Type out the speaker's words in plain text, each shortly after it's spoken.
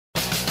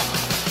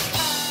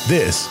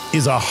This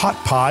is a Hot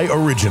Pie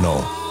Original.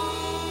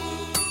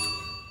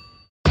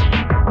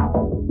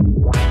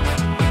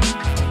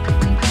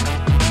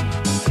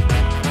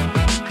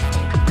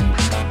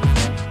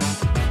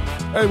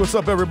 Hey, what's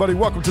up, everybody?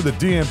 Welcome to the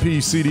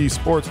DNP CD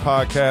Sports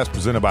Podcast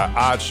presented by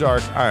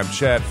OddsShark. I am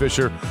Chad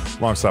Fisher,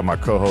 alongside my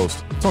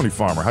co-host, Tony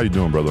Farmer. How you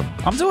doing, brother?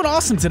 I'm doing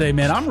awesome today,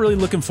 man. I'm really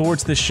looking forward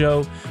to this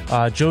show.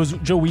 Joe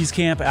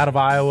Wieskamp out of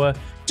Iowa.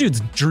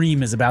 Dude's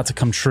dream is about to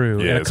come true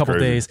in a couple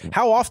days.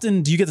 How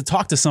often do you get to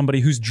talk to somebody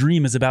whose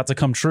dream is about to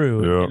come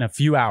true in a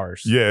few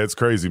hours? Yeah, it's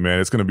crazy, man.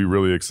 It's going to be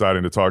really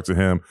exciting to talk to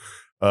him.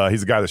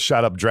 He's a guy that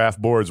shot up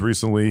draft boards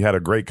recently, had a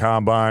great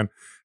combine,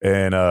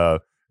 and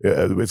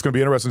it's going to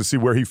be interesting to see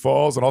where he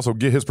falls and also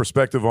get his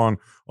perspective on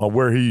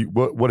where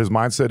what his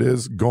mindset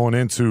is going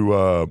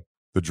into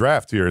the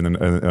draft here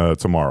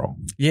tomorrow.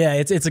 Yeah,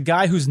 it's a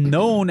guy who's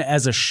known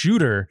as a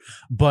shooter,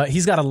 but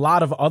he's got a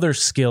lot of other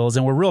skills,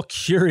 and we're real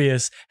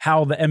curious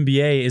how the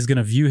NBA is going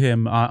to view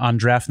him on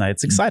draft night.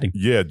 It's exciting.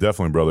 Yeah,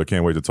 definitely, brother.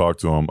 Can't wait to talk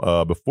to him.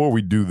 Before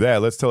we do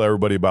that, let's tell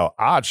everybody about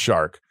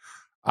OddsShark.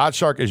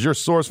 OddsShark is your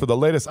source for the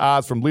latest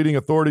odds from leading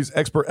authorities,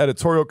 expert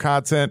editorial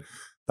content,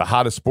 the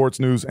hottest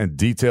sports news, and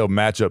detailed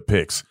matchup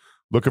picks.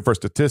 Looking for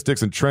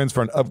statistics and trends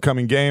for an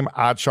upcoming game?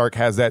 OddsShark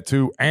has that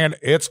too, and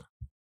it's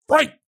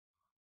free.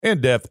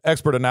 In-depth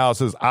expert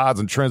analysis, odds,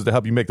 and trends to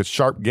help you make the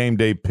sharp game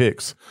day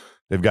picks.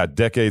 They've got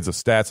decades of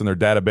stats in their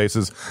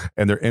databases,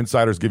 and their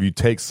insiders give you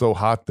takes so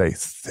hot they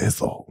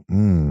sizzle.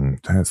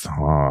 That's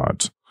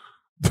hot.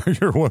 They're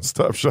your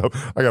one-stop shop.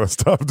 I got to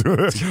stop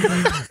doing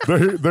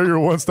it. They're your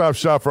one-stop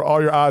shop for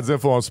all your odds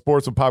info on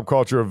sports and pop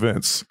culture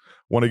events.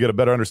 Want to get a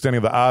better understanding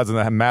of the odds and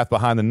the math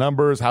behind the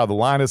numbers, how the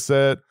line is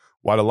set,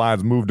 why the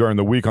lines move during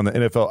the week on the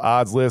NFL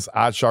odds list?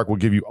 OddsShark will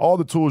give you all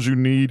the tools you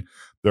need.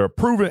 They're a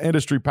proven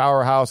industry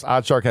powerhouse.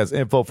 OddsShark has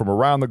info from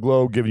around the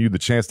globe, giving you the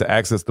chance to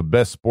access the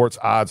best sports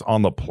odds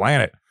on the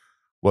planet.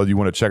 Whether you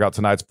want to check out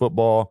tonight's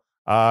football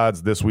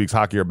odds, this week's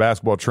hockey or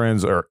basketball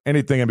trends, or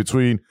anything in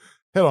between,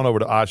 head on over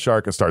to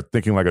OddsShark and start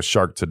thinking like a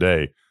shark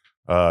today.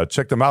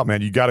 Check them out,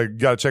 man. You gotta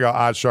check out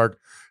OddsShark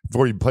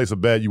before you place a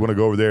bet. You want to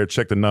go over there,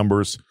 check the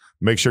numbers.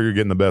 Make sure you're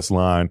getting the best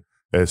line.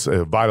 It's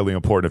vitally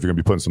important if you're going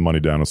to be putting some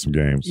money down on some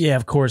games. Yeah,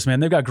 of course, man.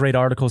 They've got great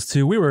articles,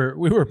 too. We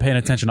were paying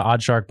attention to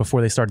OddsShark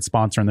before they started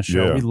sponsoring the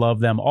show. Yeah. We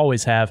love them,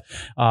 always have.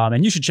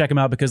 And you should check them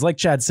out because, like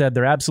Chad said,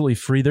 they're absolutely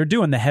free. They're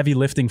doing the heavy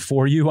lifting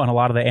for you on a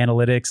lot of the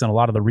analytics and a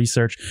lot of the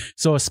research.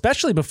 So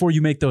especially before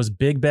you make those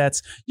big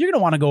bets, you're going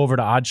to want to go over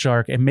to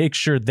OddsShark and make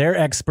sure their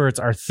experts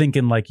are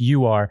thinking like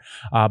you are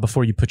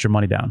before you put your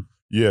money down.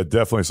 Yeah,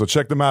 definitely. So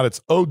check them out. It's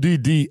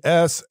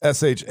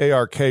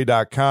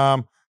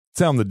ODDSSHARK.com.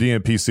 Tell them the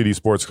DNP CD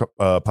Sports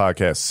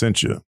Podcast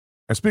sent you.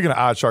 And speaking of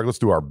OddsShark, let's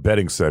do our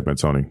betting segment,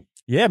 Tony.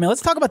 Yeah, man.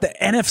 Let's talk about the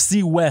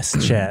NFC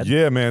West, Chad.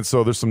 Yeah, man.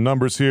 So there's some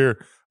numbers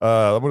here.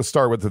 I'm going to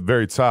start with the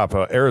very top.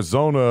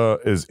 Arizona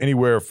is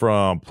anywhere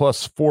from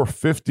plus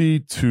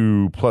 450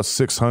 to plus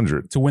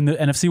 600. To win the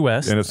NFC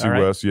West. NFC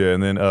West, yeah.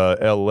 And then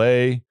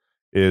LA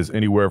is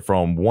anywhere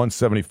from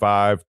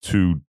 175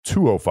 to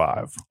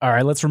 205. All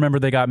right, let's remember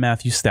they got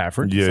Matthew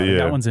Stafford. Yeah, yeah.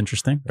 That one's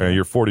interesting. And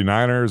your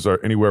 49ers are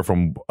anywhere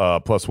from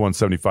plus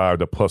 175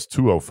 to plus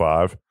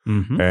 205.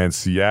 Mm-hmm. And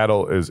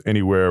Seattle is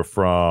anywhere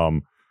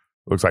from,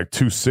 looks like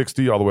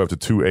 260 all the way up to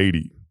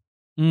 280.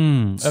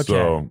 Okay.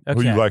 So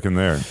who you liking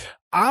there?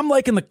 I'm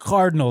liking the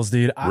Cardinals,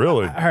 dude.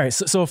 Really? All right.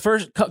 So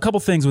first, couple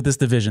things with this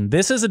division.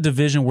 This is a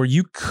division where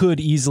you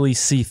could easily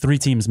see three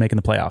teams making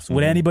the playoffs.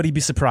 Would anybody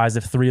be surprised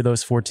if three of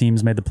those four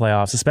teams made the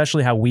playoffs,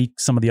 especially how weak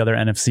some of the other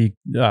NFC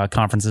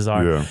conferences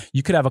are? Yeah.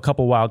 You could have a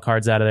couple wild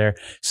cards out of there.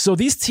 So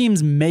these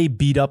teams may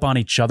beat up on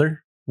each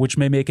other, which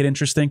may make it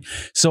interesting.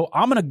 So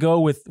I'm going to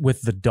go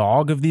with the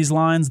dog of these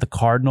lines, the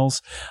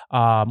Cardinals,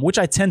 which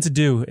I tend to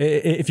do.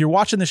 If you're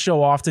watching the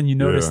show often, you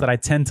notice that I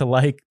tend to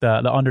like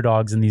the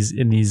underdogs in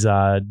these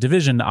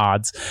division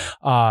odds.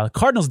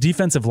 Cardinals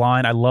defensive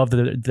line, I love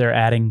that they're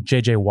adding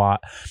J.J.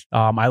 Watt.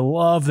 I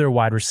love their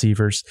wide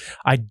receivers.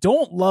 I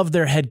don't love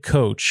their head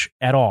coach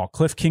at all,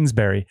 Cliff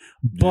Kingsbury,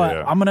 but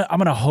I'm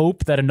gonna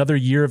hope that another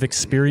year of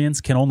experience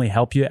can only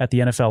help you at the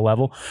NFL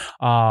level.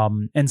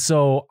 And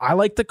so I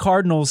like the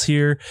Cardinals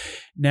here.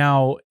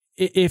 Now,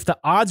 if the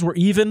odds were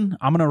even,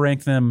 I'm going to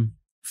rank them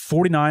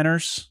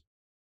 49ers,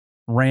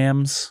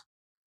 Rams,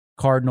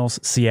 Cardinals,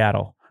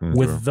 Seattle. Okay.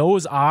 With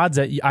those odds,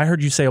 I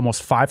heard you say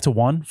almost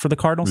 5-1 for the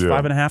Cardinals,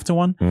 5.5 to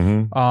 1.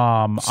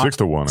 Mm-hmm. 6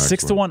 to 1.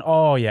 6 to 1.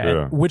 Oh,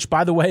 yeah. Which,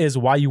 by the way, is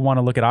why you want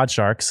to look at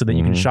OddsShark so that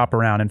you can shop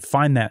around and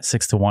find that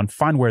 6 to 1,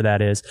 find where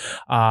that is.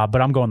 But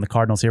I'm going the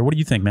Cardinals here. What do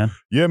you think, man?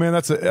 Yeah, man,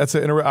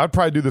 I'd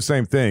probably do the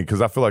same thing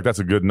because I feel like that's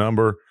a good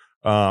number.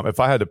 If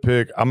I had to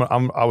pick,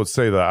 I would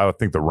say that I would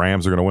think the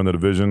Rams are going to win the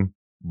division,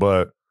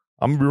 but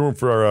I'm rooting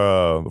for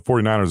the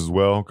 49ers as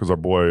well because our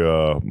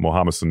boy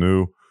Mohamed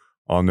Sanu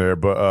on there.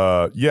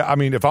 But yeah, I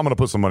mean, if I'm going to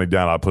put some money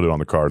down, I'll put it on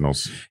the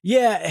Cardinals.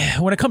 Yeah,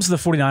 when it comes to the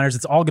 49ers,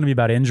 it's all going to be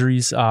about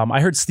injuries. I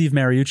heard Steve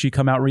Mariucci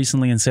come out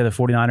recently and say the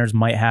 49ers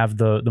might have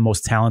the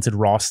most talented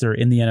roster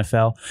in the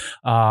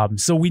NFL.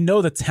 So we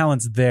know the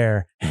talent's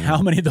there.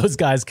 How many of those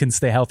guys can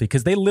stay healthy?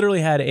 Because they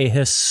literally had a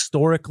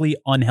historically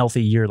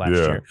unhealthy year last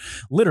year.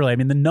 Literally, I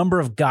mean, the number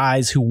of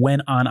guys who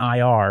went on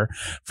IR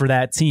for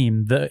that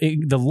team,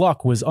 the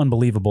luck was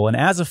unbelievable. And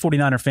as a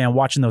 49er fan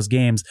watching those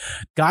games,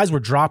 guys were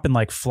dropping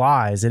like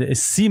flies. It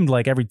seemed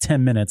like every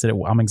 10 minutes,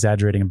 I'm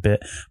exaggerating a bit,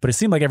 but it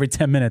seemed like every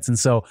 10 minutes. And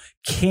so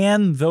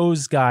can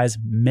those guys,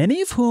 many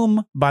of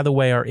whom, by the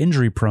way, are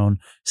injury prone,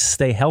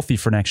 stay healthy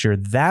for next year?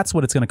 That's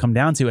what it's going to come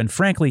down to. And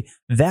frankly,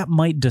 that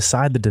might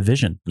decide the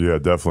division. Yeah,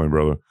 definitely,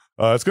 brother.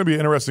 It's going to be an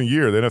interesting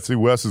year. The NFC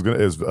West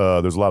there's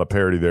a lot of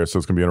parity there, so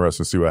it's going to be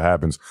interesting to see what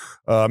happens.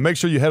 Make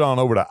sure you head on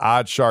over to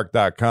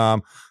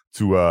oddshark.com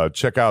to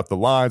check out the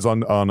lines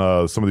on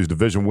some of these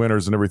division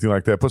winners and everything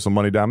like that. Put some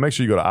money down. Make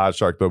sure you go to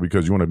Oddshark, though,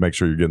 because you want to make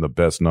sure you're getting the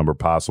best number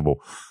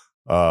possible.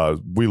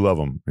 We love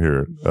them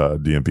here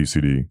at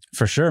DNPCD.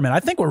 For sure, man.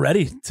 I think we're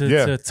ready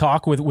to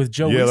talk with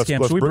Joe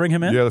Wieskamp. Should we bring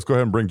him in? Yeah, let's go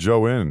ahead and bring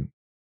Joe in.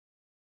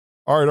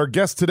 All right, our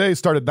guest today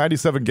started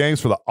 97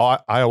 games for the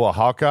Iowa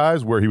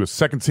Hawkeyes, where he was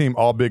second team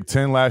All Big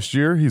Ten last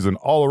year. He's an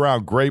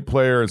all-around great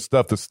player and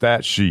stuffed the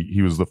stat sheet.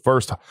 He was the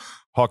first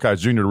Hawkeyes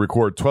junior to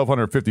record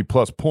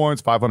 1,250-plus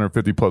points,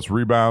 550-plus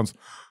rebounds,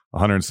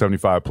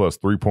 175-plus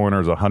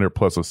three-pointers,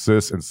 100-plus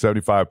assists, and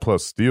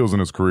 75-plus steals in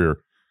his career.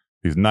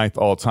 He's ninth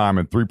all-time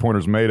in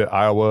three-pointers made at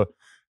Iowa,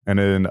 and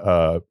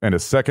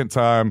his second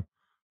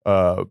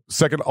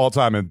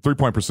all-time in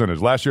three-point percentage.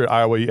 Last year at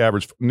Iowa, he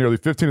averaged nearly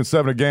 15 and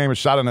 7 a game and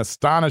shot an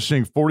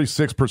astonishing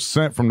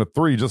 46% from the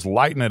three, just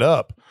lighting it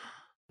up.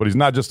 But he's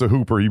not just a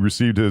hooper. He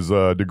received his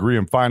degree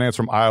in finance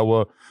from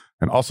Iowa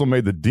and also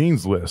made the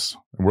Dean's List.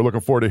 And we're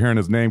looking forward to hearing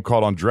his name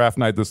called on draft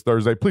night this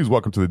Thursday. Please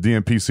welcome to the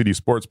DNPCD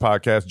Sports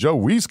Podcast, Joe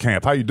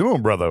Wieskamp. How you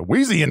doing, brother?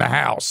 Weezy in the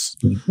house.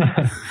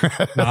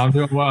 No, I'm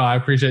doing well. I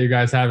appreciate you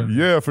guys having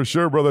me. Yeah, for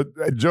sure, brother.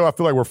 Hey, Joe, I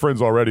feel like we're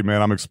friends already,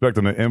 man. I'm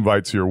expecting an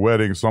invite to your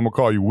wedding, so I'm going to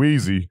call you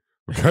Weezy.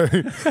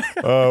 Okay.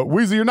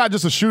 Weezy, you're not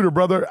just a shooter,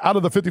 brother. Out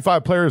of the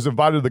 55 players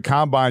invited to the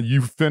Combine,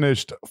 you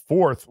finished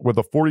fourth with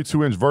a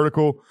 42-inch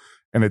vertical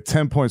and a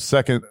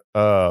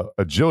 10.2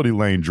 agility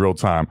lane drill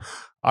time.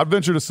 I'd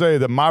venture to say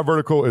that my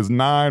vertical is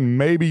 9,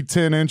 maybe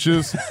 10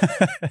 inches.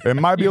 It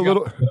might be a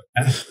little,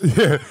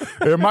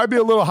 it might be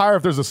a little higher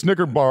if there's a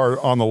Snicker bar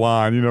on the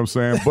line. You know what I'm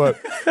saying? But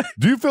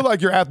do you feel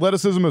like your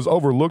athleticism is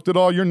overlooked at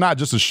all? You're not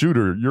just a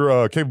shooter.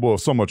 You're capable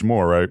of so much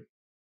more, right?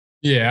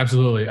 Yeah,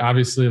 absolutely.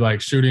 Obviously, like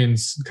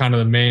shooting's kind of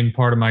the main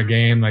part of my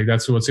game. Like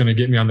that's what's going to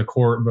get me on the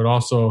court. But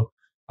also,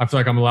 I feel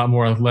like I'm a lot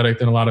more athletic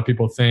than a lot of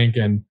people think,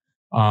 and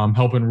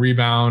helping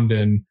rebound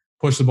and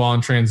push the ball in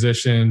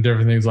transition,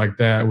 different things like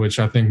that, which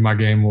I think my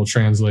game will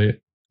translate.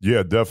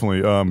 Yeah, definitely.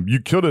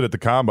 You killed it at the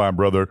Combine,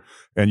 brother,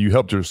 and you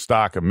helped your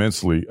stock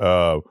immensely.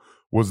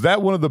 Was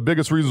that one of the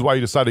biggest reasons why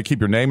you decided to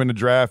keep your name in the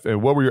draft?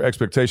 And what were your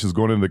expectations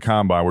going into the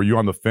Combine? Were you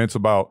on the fence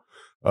about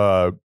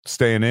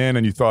staying in,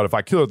 and you thought, if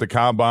I kill it at the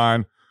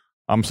Combine,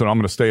 I'm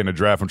going to stay in the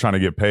draft. I'm trying to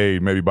get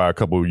paid, maybe buy a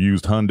couple of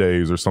used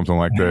Hyundais or something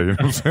like that. You know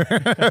what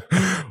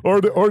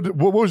I'm saying? or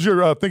what was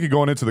your thinking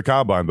going into the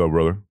Combine, though,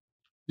 brother?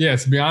 Yeah,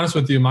 to be honest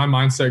with you, my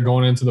mindset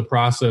going into the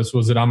process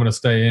was that I'm going to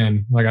stay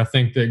in. Like, I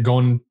think that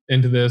going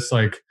into this,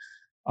 like,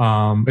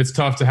 it's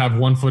tough to have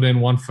 1 foot in,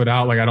 1 foot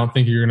out. Like, I don't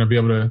think you're going to be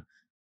able to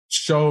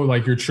show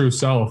like your true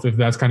self if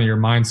that's kind of your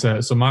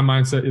mindset. So my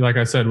mindset, like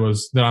I said,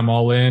 was that I'm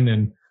all in.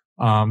 And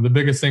the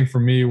biggest thing for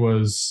me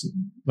was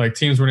like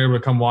teams weren't able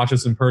to come watch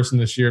us in person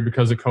this year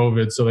because of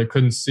COVID. So they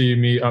couldn't see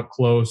me up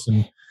close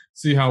and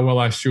see how well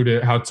I shoot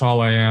it, how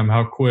tall I am,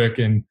 how quick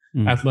and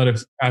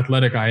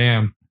athletic I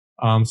am.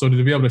 So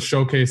to be able to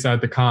showcase that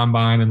at the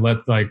Combine and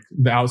let like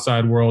the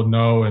outside world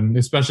know, and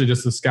especially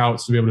just the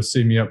scouts to be able to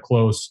see me up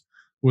close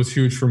was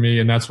huge for me.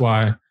 And that's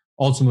why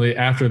ultimately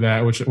after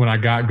that, when I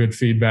got good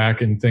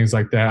feedback and things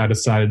like that, I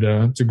decided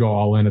to go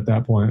all in at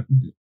that point.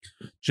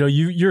 Joe,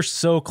 you're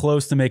so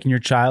close to making your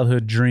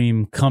childhood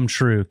dream come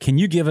true. Can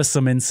you give us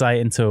some insight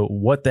into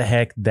what the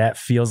heck that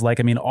feels like?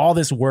 I mean, all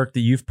this work that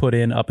you've put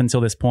in up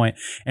until this point,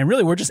 and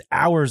really we're just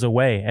hours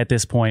away at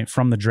this point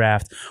from the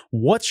draft.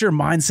 What's your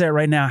mindset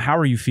right now? How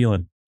are you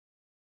feeling?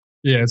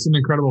 Yeah, it's an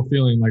incredible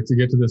feeling, like to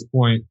get to this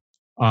point.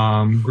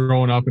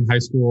 Growing up in high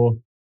school,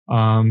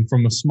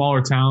 from a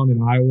smaller town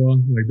in Iowa,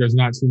 like there's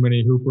not too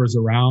many hoopers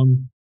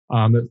around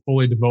that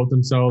fully devote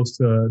themselves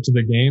to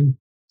the game.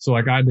 So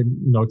like I had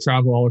to,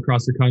 travel all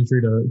across the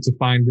country to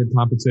find good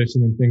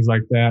competition and things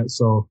like that.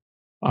 So,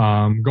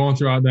 going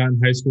throughout that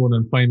in high school and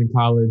then playing in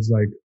college,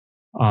 like,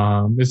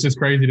 it's just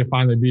crazy to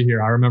finally be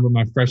here. I remember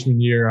my freshman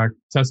year, I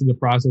tested the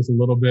process a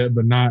little bit,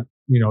 but not,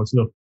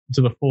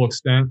 to the full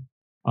extent.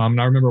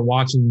 And I remember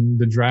watching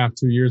the draft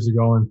 2 years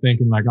ago and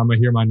thinking like, I'm going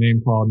to hear my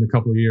name called in a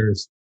couple of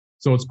years.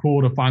 So it's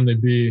cool to finally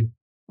be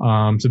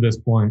to this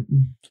point.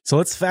 So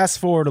let's fast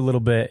forward a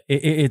little bit.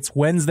 It's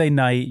Wednesday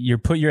night. You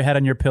put your head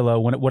on your pillow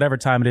whatever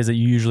time it is that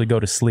you usually go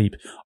to sleep.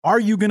 Are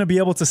you going to be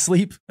able to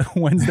sleep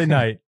Wednesday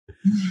night?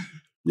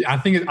 I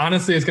think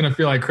honestly, it's going to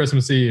feel like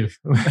Christmas Eve.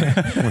 Like,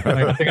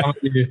 I think I'm going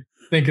to be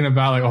thinking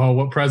about like, oh,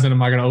 what present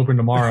am I going to open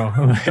tomorrow?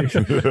 Like, I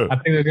think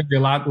there's going to be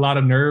a lot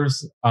of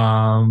nerves,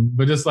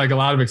 but just like a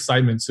lot of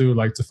excitement too,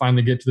 like to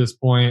finally get to this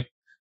point.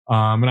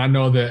 And I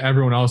know that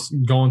everyone else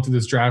going through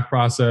this draft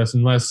process,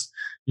 unless,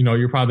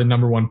 you're probably the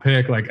number one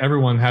pick, like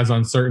everyone has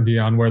uncertainty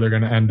on where they're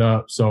going to end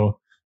up. So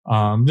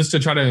just to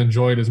try to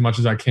enjoy it as much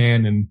as I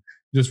can and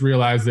just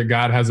realize that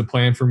God has a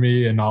plan for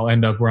me and I'll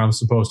end up where I'm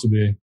supposed to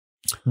be.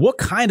 What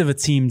kind of a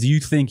team do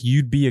you think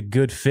you'd be a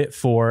good fit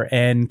for?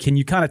 And can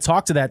you kind of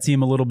talk to that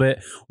team a little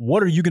bit?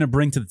 What are you going to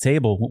bring to the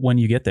table when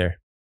you get there?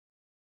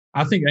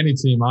 I think any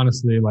team,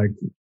 honestly, like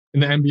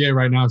in the NBA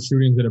right now,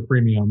 shooting's at a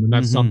premium. And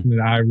that's something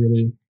that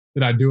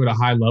I do at a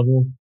high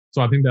level.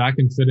 So I think that I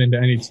can fit into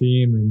any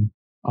team, and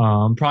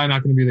I'm probably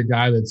not going to be the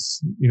guy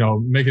that's,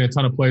 making a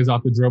ton of plays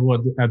off the dribble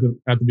at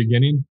the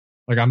beginning.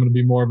 Like I'm going to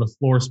be more of a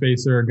floor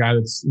spacer, a guy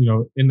that's,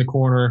 in the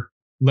corner,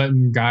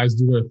 letting guys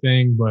do their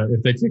thing. But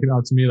if they kick it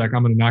out to me, like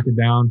I'm going to knock it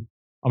down.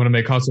 I'm going to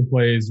make hustle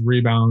plays,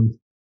 rebound,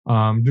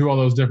 do all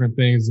those different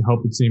things to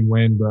help the team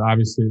win. But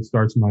obviously it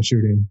starts with my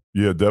shooting.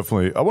 Yeah,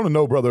 definitely. I want to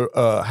know, brother,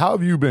 how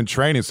have you been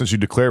training since you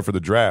declared for the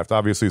draft?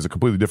 Obviously, it's a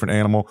completely different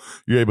animal.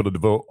 You're able to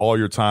devote all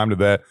your time to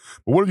that.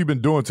 But what have you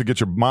been doing to get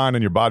your mind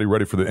and your body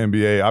ready for the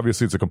NBA?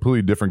 Obviously, it's a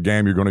completely different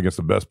game. You're going against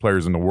the best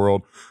players in the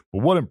world.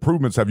 But what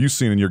improvements have you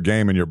seen in your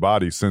game and your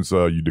body since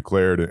you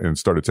declared and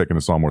started taking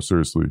this on more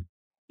seriously?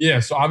 Yeah,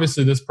 so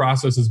obviously this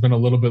process has been a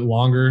little bit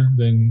longer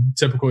than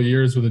typical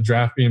years with the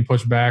draft being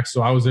pushed back.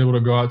 So I was able to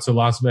go out to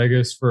Las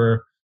Vegas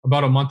for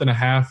about a month and a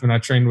half, and I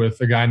trained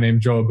with a guy named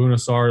Joe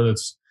Abunassar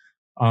that's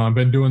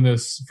been doing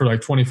this for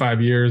like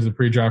 25 years, the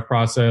pre-draft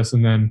process,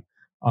 and then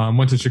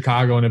went to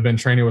Chicago and have been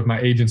training with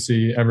my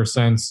agency ever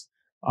since.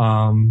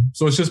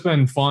 So it's just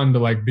been fun to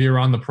like be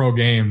around the pro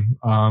game,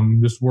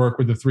 just work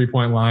with the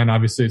 3-point line.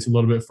 Obviously it's a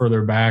little bit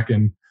further back,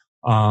 and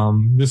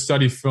just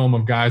study film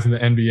of guys in the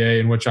NBA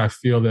in which I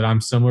feel that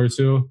I'm similar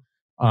to,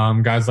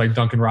 guys like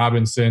Duncan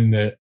Robinson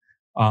that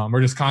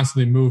are just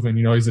constantly moving.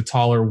 He's a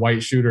taller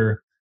white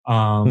shooter,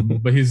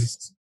 but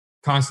he's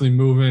constantly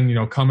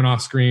moving, coming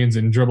off screens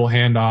and dribble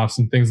handoffs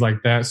and things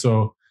like that.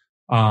 So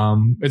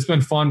it's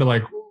been fun to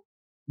like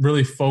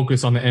really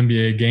focus on the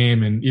NBA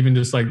game, and even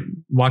just like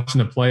watching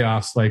the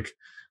playoffs, like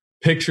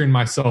picturing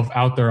myself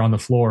out there on the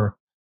floor.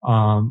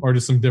 Or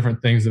just some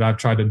different things that I've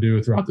tried to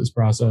do throughout this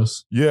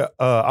process. Yeah,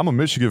 I'm a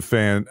Michigan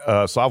fan,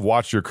 so I've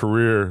watched your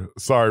career.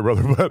 Sorry,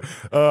 brother, but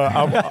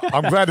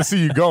I'm glad to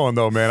see you going,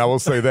 though, man. I will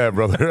say that,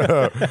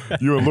 brother.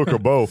 You and Luka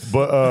both.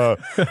 But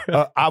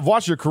I've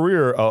watched your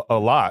career a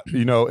lot,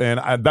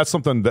 and that's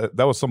something that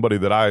was somebody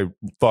that I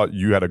thought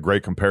you had a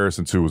great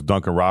comparison to was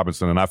Duncan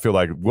Robinson. And I feel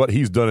like what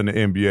he's done in the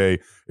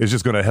NBA is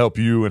just going to help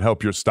you and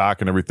help your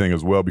stock and everything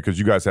as well, because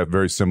you guys have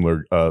very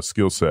similar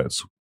skill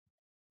sets.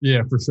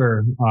 Yeah, for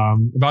sure.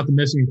 About the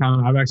Michigan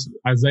comment,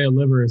 Isaiah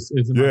Livers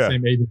is in my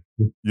same agency.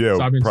 Yeah,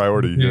 so I've been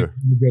priority. Yeah,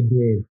 good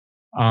dude.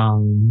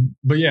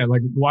 But yeah,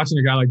 like watching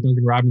a guy like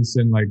Duncan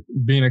Robinson, like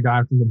being a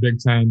guy from the Big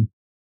Ten,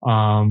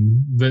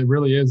 that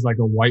really is like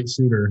a white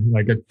shooter.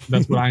 Like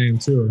that's what I am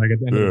too. Like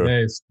at the end of the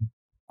day,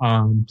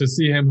 so, to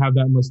see him have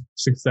that much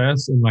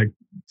success and like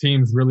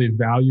teams really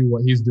value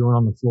what he's doing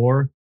on the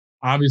floor,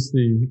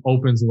 obviously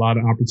opens a lot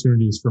of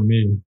opportunities for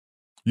me.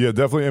 Yeah,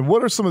 definitely. And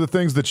what are some of the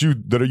things that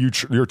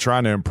you're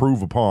trying to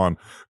improve upon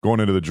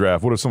going into the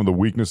draft? What are some of the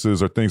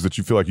weaknesses or things that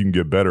you feel like you can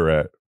get better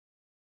at?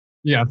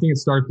 Yeah, I think it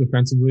starts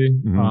defensively.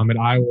 At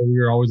Iowa, we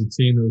were always a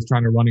team that was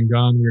trying to run and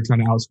gun. We were trying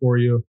to outscore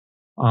you.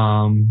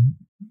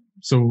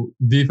 So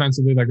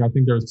defensively, like I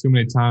think there was too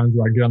many times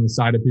where I get on the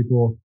side of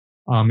people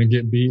and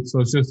get beat.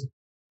 So it's just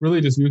really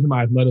just using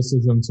my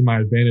athleticism to my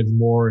advantage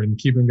more and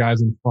keeping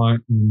guys in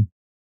front and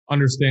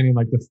understanding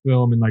like the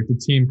film and like the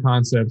team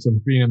concepts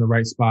of being in the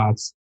right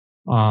spots.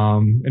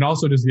 And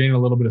also just gaining a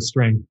little bit of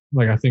strength.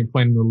 Like I think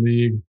playing in the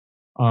league,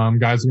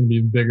 guys are going to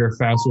be bigger,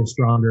 faster,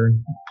 stronger.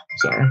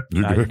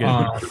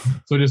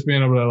 So just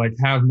being able to like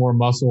have more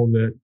muscle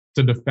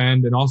to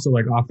defend, and also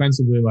like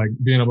offensively, like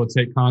being able to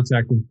take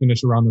contact and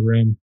finish around the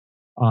rim,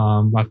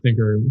 I think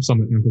are some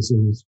of the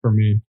emphases for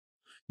me.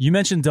 You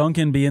mentioned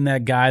Duncan being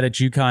that guy that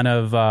you kind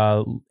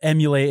of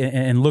emulate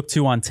and look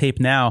to on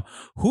tape now.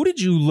 Who did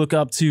you look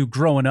up to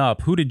growing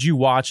up? Who did you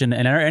watch? And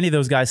are any of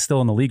those guys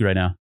still in the league right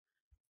now?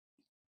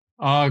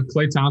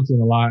 Klay Thompson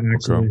a lot,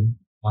 actually.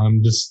 Okay.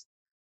 Just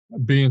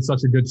being such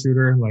a good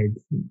shooter, like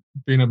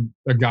being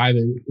a guy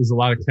that is a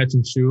lot of catch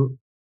and shoot,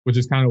 which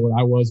is kind of what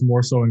I was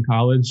more so in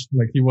college.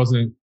 Like he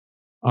wasn't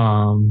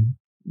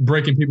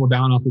breaking people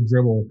down off the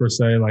dribble per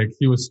se. Like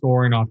he was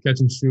scoring off catch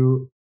and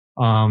shoot.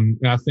 And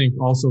I think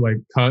also like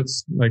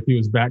cuts, like he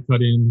was back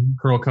cutting,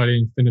 curl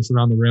cutting, finish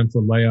around the rim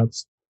for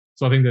layups.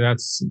 So I think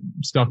that's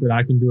stuff that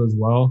I can do as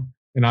well.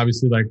 And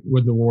obviously like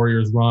with the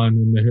Warriors run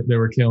when they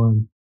were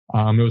killing,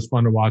 it was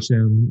fun to watch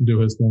him do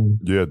his thing.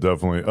 Yeah,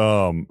 definitely.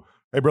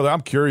 Hey, brother,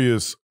 I'm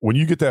curious. When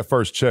you get that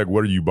first check,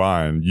 what are you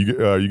buying? You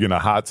getting a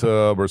hot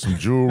tub or some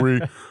jewelry,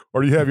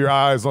 or do you have your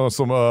eyes on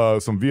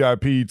some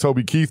VIP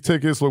Toby Keith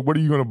tickets? Like, what are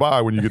you going to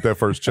buy when you get that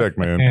first check,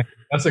 man?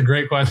 That's a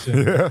great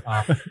question.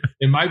 Yeah.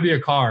 It might be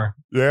a car.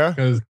 Yeah,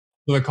 because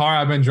the car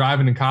I've been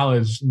driving in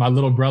college, my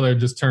little brother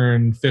just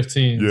turned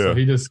 15, so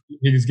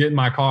he's getting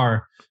my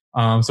car.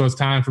 So it's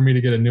time for me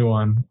to get a new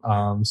one.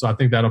 So I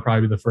think that'll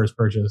probably be the first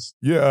purchase.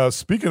 Yeah.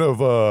 Speaking of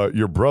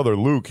your brother,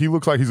 Luke, he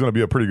looks like he's going to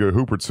be a pretty good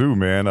hooper too,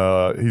 man.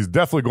 He's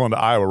definitely going to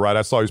Iowa, right?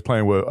 I saw he's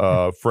playing with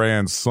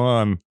Fran's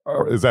son.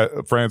 Is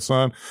that Fran's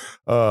son?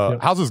 Yep.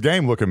 How's his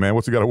game looking, man?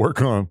 What's he got to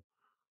work on?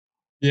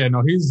 Yeah,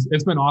 no,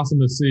 it's been awesome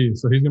to see.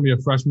 So he's going to be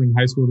a freshman in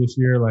high school this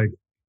year. Like,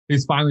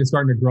 he's finally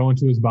starting to grow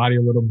into his body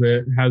a little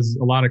bit, has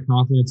a lot of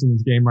confidence in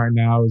his game right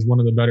now, is one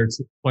of the better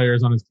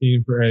players on his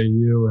team for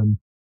AAU. And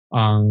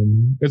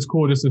it's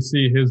cool just to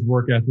see his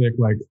work ethic.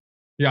 Like,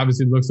 he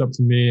obviously looks up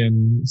to me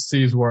and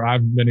sees where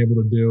I've been able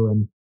to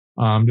do.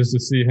 And just to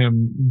see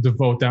him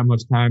devote that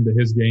much time to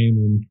his game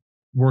and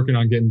working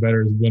on getting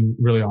better has been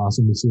really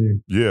awesome to see.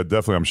 Yeah,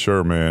 definitely. I'm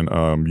sure, man.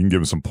 You can give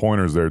him some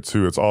pointers there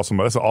too. It's awesome.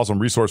 That's an awesome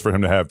resource for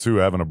him to have too,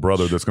 having a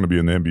brother that's going to be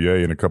in the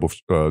NBA in a couple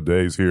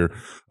days here.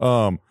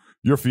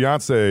 Your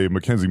fiance,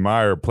 Mackenzie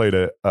Meyer, played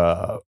at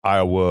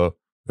Iowa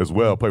as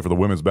well, played for the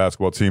women's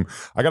basketball team.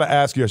 I got to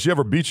ask you, has she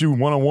ever beat you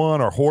one-on-one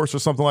or horse or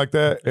something like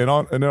that?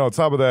 And then on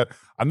top of that,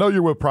 I know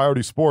you're with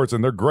Priority Sports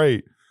and they're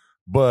great,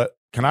 but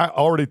can I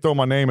already throw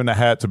my name in the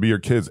hat to be your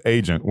kid's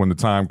agent when the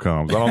time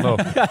comes? I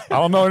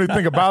don't know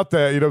anything about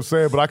that, you know what I'm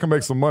saying? But I can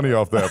make some money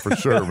off that for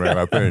sure, man,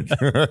 I think.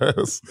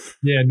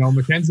 Yeah, no,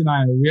 Mackenzie and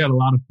I, we had a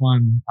lot of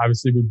fun.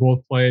 Obviously, we both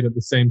played at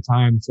the same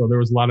time. So there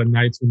was a lot of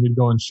nights when we'd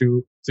go and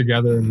shoot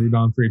together and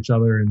rebound for each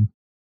other. And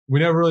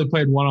we never really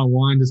played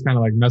one-on-one, just kind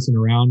of like messing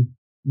around.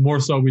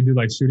 More so we do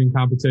like shooting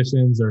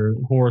competitions or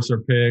horse or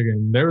pig.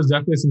 And there was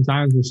definitely some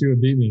times where she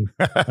would beat me.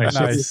 Like,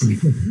 nice.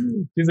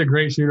 She's a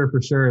great shooter for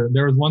sure.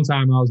 There was one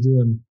time I was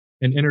doing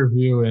an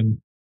interview and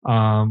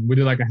we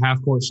did like a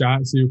half court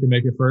shot so you can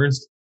make it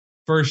first.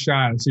 First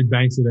shot, she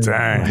banks it in.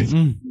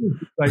 Dang.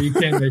 Like you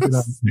can't make it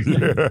up.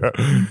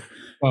 Yeah.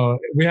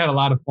 We had a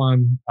lot of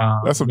fun.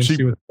 That's some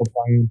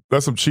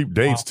cheap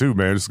dates too,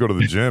 man. Just go to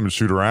the gym and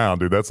shoot around,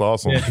 dude. That's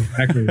awesome. Yeah,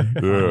 exactly.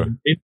 Yeah.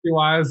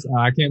 Agency-wise,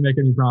 I can't make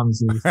any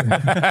promises.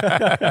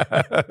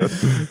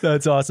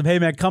 That's awesome. Hey,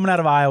 man, coming out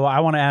of Iowa,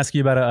 I want to ask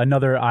you about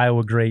another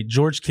Iowa great,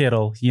 George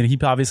Kittle. You know, he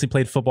obviously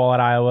played football at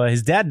Iowa.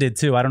 His dad did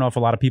too. I don't know if a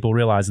lot of people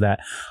realize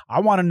that. I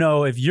want to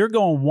know if you're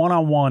going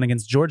one-on-one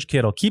against George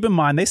Kittle. Keep in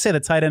mind, they say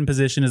the tight end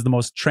position is the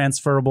most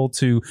transferable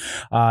to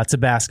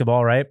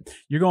basketball, right?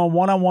 You're going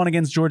one-on-one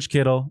against George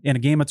Kittle in a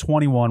game of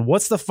 21.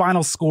 What's the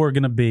final score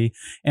going to be?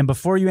 And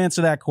before you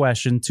answer that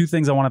question, two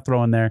things I want to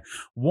throw in there.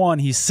 One,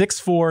 he's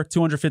 6'4",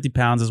 250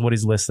 pounds is what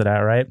he's listed at,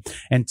 right?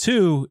 And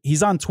two,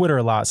 he's on Twitter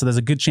a lot, so there's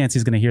a good chance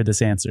he's going to hear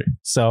this answer.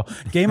 So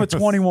game of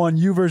 21,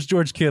 you versus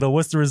George Kittle.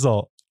 What's the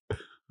result?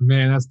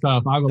 Man, that's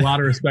tough. I have a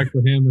lot of respect for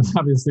him. It's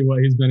obviously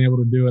what he's been able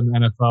to do in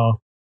the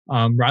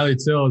NFL. Riley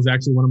Till is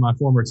actually one of my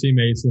former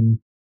teammates, and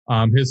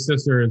his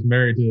sister is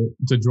married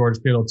to George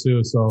Kittle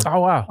too. So, oh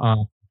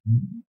wow.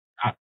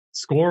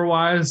 Score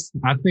wise,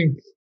 I think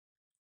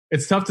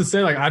it's tough to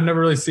say. Like, I've never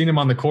really seen him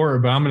on the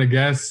court, but I'm going to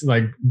guess,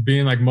 like,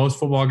 being like most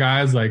football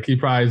guys, like, he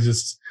probably is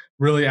just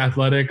really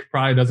athletic,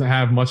 probably doesn't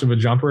have much of a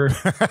jumper.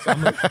 So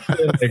I'm going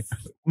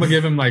to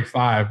give him like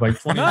 5, like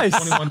 20, nice.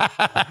 21.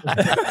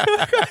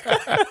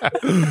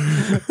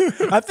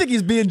 I think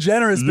he's being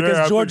generous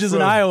because George is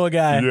an Iowa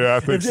guy. Yeah, I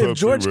think so. If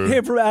George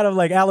came from out of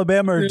like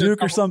Alabama or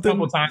Duke or something. A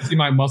couple times he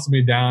might muscle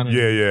me down.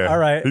 Yeah. All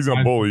right. He's going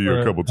to bully you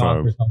a couple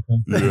times.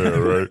 Yeah,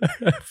 right.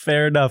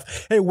 Fair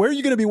enough. Hey, where are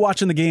you going to be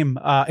watching the game?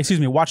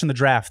 Watching the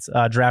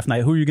draft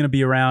night. Who are you going to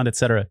be around, et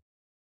cetera?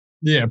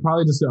 Yeah,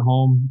 probably just at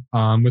home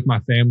with my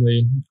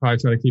family. Probably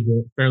try to keep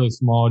it fairly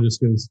small just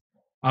because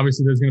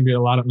obviously there's going to be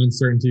a lot of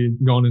uncertainty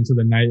going into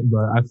the night.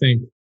 But I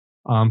think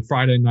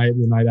Friday night,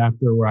 the night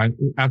after,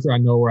 after I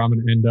know where I'm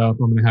going to end up,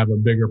 I'm going to have a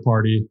bigger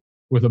party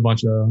with a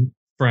bunch of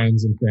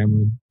friends and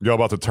family. Y'all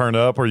about to turn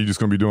up, or are you just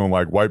going to be doing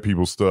like white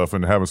people stuff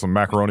and having some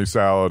macaroni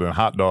salad and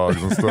hot dogs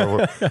and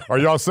stuff? Are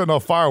y'all setting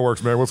off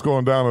fireworks, man? What's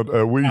going down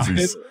at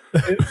Wheezy's?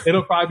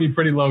 It'll probably be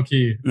pretty low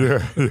key.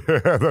 Yeah,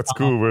 that's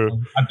cool,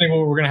 man. I think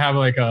we're going to have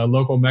like a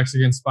local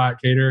Mexican spot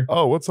cater.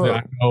 Oh, what's up?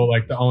 I know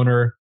like the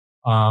owner.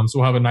 So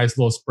we'll have a nice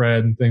little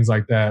spread and things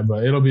like that,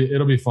 but it'll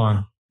be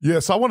fun. Yeah,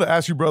 so I want to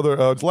ask you, brother,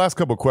 last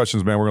couple of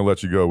questions, man. We're going to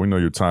let you go. We know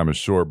your time is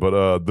short,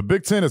 but the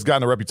Big Ten has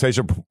gotten a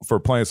reputation for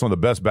playing some of the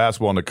best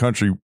basketball in the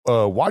country.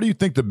 Why do you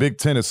think the Big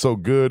Ten is so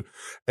good?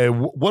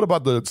 And what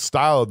about the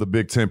style of the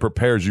Big Ten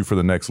prepares you for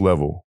the next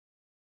level?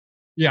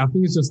 Yeah, I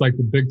think it's just like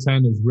the Big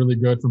Ten is really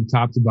good from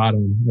top to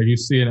bottom. Like you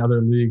see in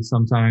other leagues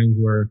sometimes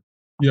where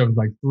you have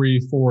like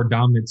 3-4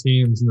 dominant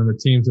teams and then the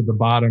teams at the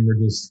bottom are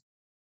just,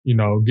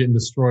 getting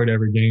destroyed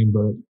every game.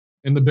 But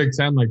in the Big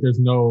Ten, like there's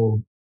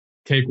no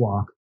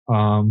cakewalk.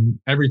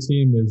 Every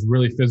team is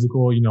really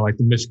physical, like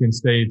the Michigan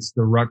States,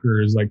 the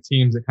Rutgers, like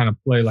teams that kind of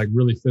play like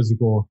really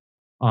physical,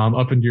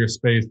 up into your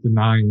space,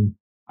 denying.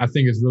 I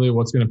think is really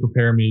what's going to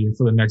prepare me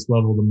for the next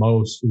level the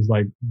most, is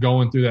like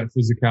going through that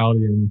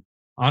physicality. And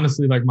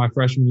honestly, like my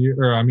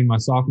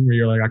sophomore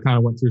year, like I kind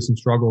of went through some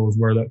struggles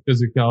where that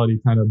physicality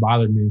kind of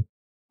bothered me.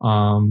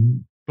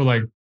 But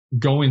like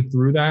going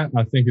through that,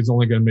 I think is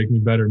only going to make me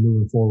better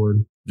moving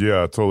forward.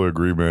 Yeah, I totally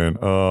agree,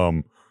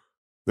 man.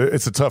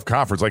 It's a tough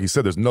conference. Like you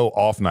said, there's no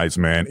off nights,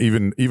 man.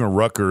 Even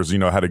Rutgers,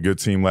 had a good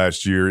team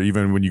last year.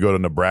 Even when you go to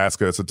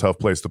Nebraska, it's a tough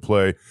place to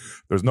play.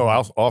 There's no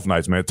off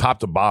nights, man. Top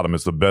to bottom,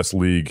 it's the best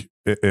league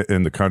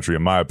in the country,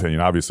 in my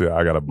opinion. Obviously,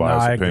 I got a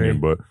biased opinion,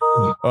 but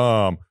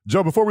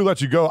Joe, before we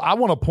let you go, I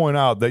want to point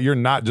out that you're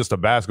not just a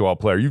basketball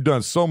player. You've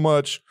done so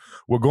much.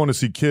 We're going to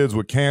see kids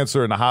with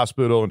cancer in the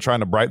hospital and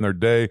trying to brighten their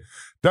day.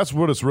 That's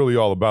what it's really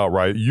all about,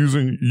 right?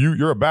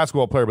 You're a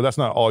basketball player, but that's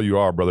not all you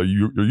are, brother.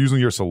 You're using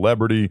your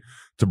celebrity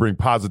to bring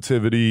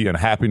positivity and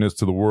happiness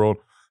to the world.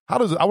 I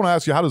want to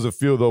ask you, how does it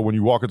feel though when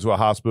you walk into a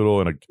hospital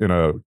and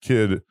a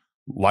kid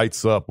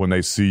lights up when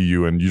they see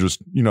you and you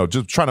just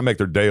trying to make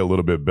their day a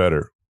little bit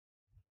better?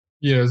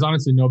 Yeah, there's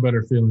honestly no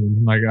better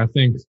feeling. Like, I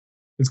think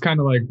it's kind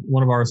of like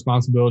one of our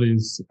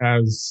responsibilities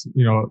as,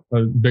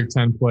 a Big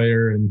Ten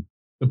player, and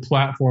the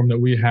platform that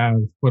we have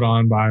put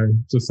on by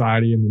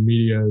society and the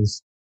media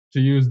is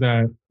to use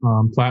that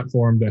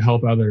platform to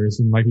help others.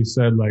 And like you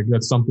said, like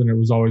that's something that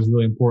was always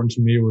really important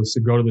to me, was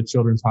to go to the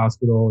children's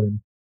hospital and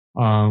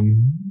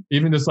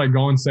even just like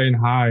going, saying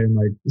hi and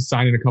like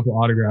signing a couple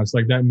autographs,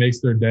 like that makes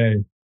their day.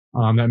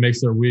 That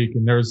makes their week.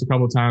 And there was a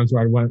couple of times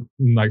where I went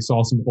and like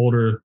saw some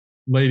older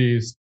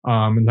ladies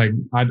and like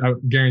I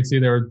guarantee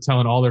they were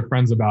telling all their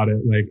friends about it.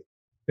 Like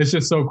it's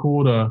just so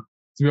cool to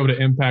be able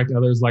to impact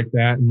others like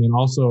that. And then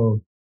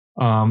also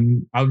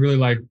I really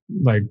like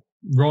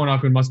growing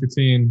up in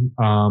Muscatine,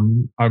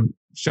 I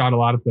shot a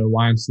lot at the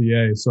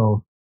YMCA.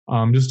 So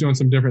just doing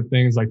some different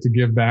things like to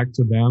give back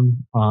to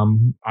them.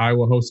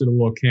 Iowa hosted a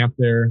little camp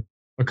there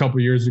a couple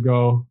years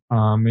ago.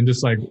 And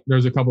just like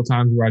there's a couple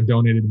times where I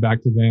donated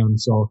back to them.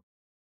 So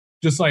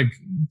just like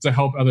to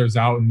help others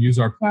out and use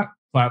our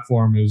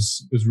platform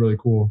is really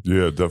cool.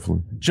 Yeah,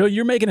 definitely. Joe,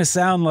 you're making it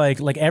sound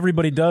like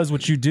everybody does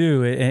what you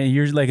do, and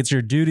you're like, it's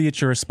your duty, it's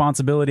your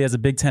responsibility as a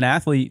Big Ten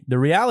athlete. The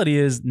reality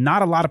is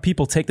not a lot of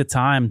people take the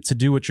time to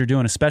do what you're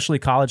doing, especially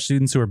college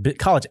students who are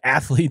college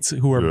athletes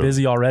who are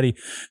busy already.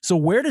 So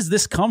where does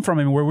this come from?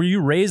 I mean, were you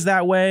raised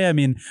that way? I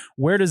mean,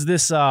 where does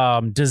this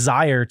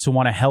desire to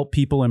want to help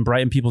people and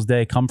brighten people's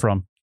day come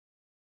from?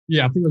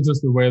 Yeah, I think it was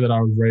just the way that I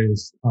was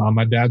raised.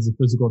 My dad's a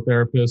physical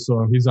therapist,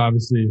 so he's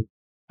obviously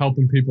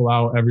helping people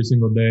out every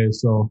single day.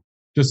 So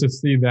just to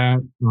see that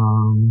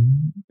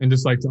and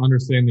just like to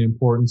understand the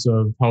importance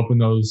of helping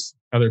those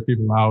other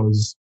people out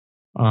is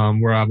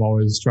where I've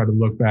always tried to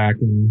look back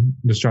and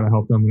just try to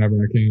help them whenever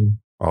I can.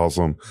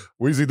 Awesome.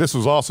 Weezy, this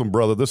was awesome,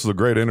 brother. This is a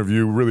great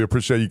interview. Really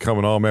appreciate you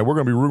coming on, man. We're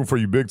going to be rooting for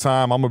you big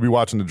time. I'm going to be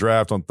watching the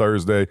draft on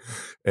Thursday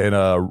and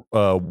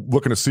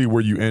looking to see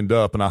where you end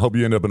up. And I hope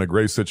you end up in a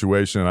great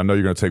situation. I know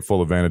you're going to take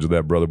full advantage of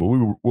that, brother. But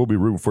we'll be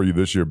rooting for you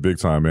this year big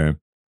time, man.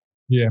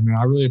 Yeah, man,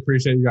 I really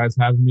appreciate you guys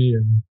having me,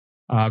 and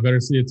better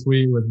see a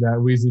tweet with that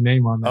Weezy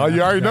name on there. Oh,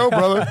 you already know,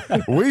 brother.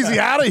 Weezy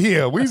out of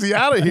here. Weezy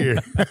out of here.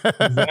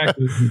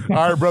 Exactly.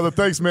 All right, brother.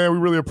 Thanks, man. We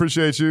really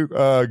appreciate you.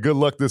 Good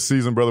luck this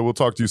season, brother. We'll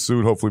talk to you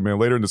soon, hopefully, man.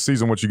 Later in the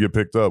season, once you get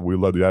picked up, we'd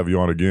love to have you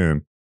on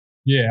again.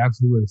 Yeah,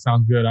 absolutely.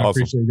 Sounds good. I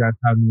appreciate you guys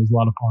having me. It was a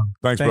lot of fun.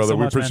 Thanks brother. So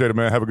we appreciate it,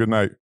 man. Have a good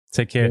night.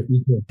 Take care.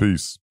 Yeah,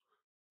 peace.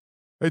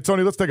 Hey,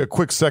 Tony, let's take a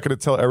quick second to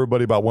tell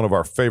everybody about one of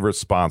our favorite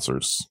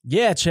sponsors.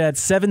 Yeah, Chad,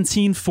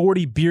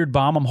 1740 Beard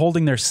Balm. I'm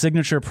holding their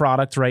signature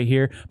product right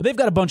here, but they've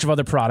got a bunch of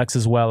other products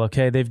as well,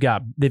 okay? They've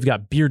got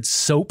beard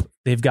soap.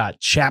 They've got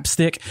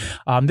chapstick.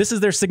 This is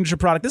their signature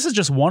product. This is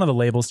just one of the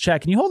labels.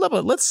 Chad, can you hold up?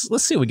 Let's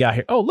see what we got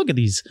here. Oh, look at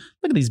these.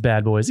 Look at these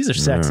bad boys. These are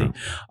sexy.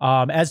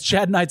 Yeah. As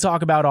Chad and I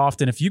talk about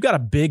often, if you got a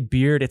big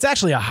beard, it's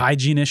actually a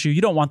hygiene issue.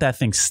 You don't want that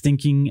thing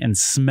stinking and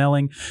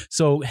smelling.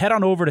 So head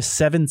on over to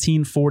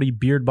 1740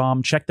 Beard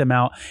Balm. Check them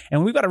out.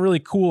 And we've got a really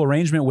cool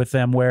arrangement with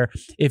them where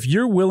if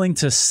you're willing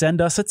to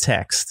send us a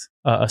text,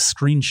 a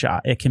screenshot,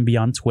 it can be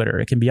on Twitter,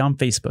 it can be on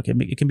Facebook,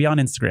 it can be on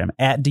Instagram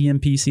at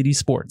DMPCD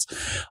Sports.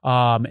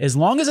 As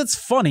long as it's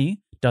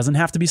funny, doesn't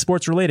have to be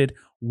sports related,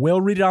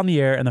 we'll read it on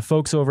the air, and the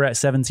folks over at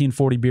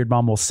 1740 Beard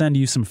Balm will send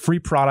you some free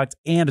product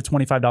and a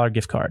 $25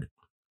 gift card.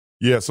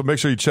 Yeah, so make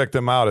sure you check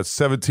them out at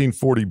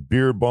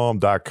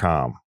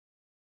 1740beardbalm.com.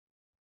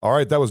 All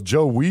right, that was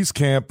Joe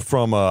Wieskamp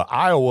from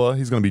Iowa.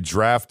 He's going to be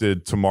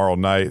drafted tomorrow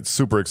night. It's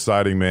super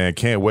exciting, man.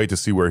 Can't wait to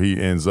see where he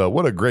ends up.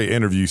 What a great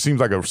interview. Seems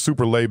like a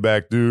super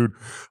laid-back dude.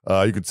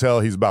 You can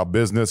tell he's about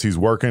business. He's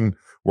working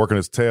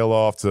his tail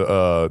off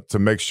to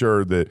make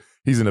sure that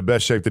he's in the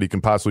best shape that he can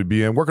possibly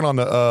be in. Working on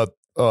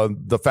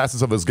the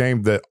facets of his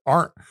game that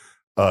aren't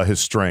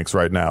his strengths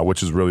right now,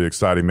 which is really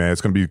exciting, man.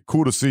 It's going to be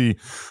cool to see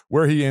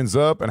where he ends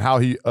up and how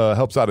he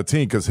helps out a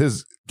team, because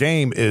his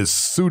game is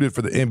suited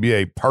for the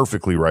NBA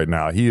perfectly right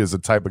now. He is the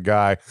type of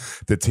guy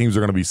that teams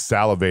are going to be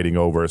salivating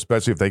over,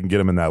 especially if they can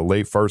get him in that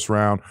late first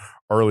round,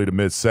 early to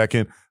mid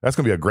second. That's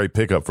going to be a great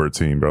pickup for a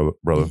team, brother.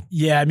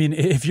 Yeah, I mean,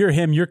 if you're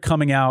him, you're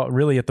coming out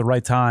really at the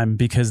right time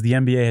because the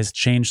NBA has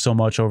changed so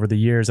much over the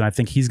years, and I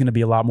think he's going to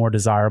be a lot more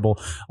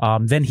desirable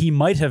than he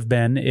might have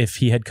been if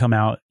he had come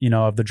out,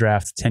 of the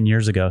draft 10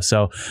 years ago.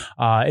 So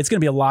it's going to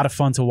be a lot of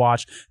fun to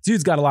watch.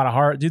 Dude's got a lot of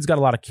heart. Dude's got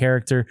a lot of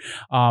character.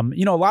 A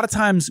lot of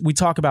times we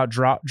talk about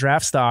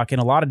draft stock in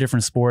a lot of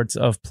different sports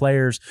of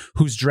players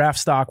whose draft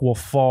stock will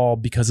fall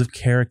because of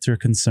character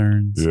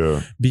concerns.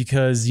 Yeah.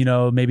 Because,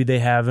 maybe they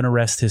have an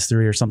arrest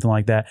history or something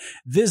like that.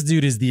 This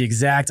dude is the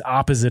exact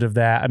opposite of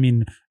that. I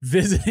mean,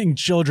 visiting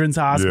children's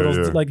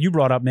hospitals, like you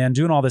brought up, man,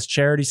 doing all this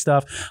charity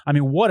stuff. I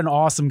mean, what an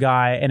awesome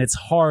guy. And it's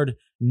hard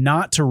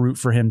not to root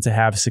for him to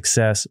have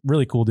success.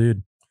 Really cool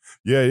dude.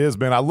 Yeah, he is,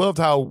 man. I loved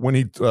how when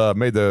he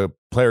made the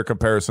player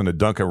comparison to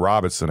Duncan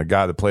Robinson, a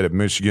guy that played at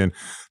Michigan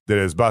that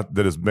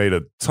has made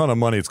a ton of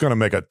money. It's going to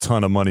make a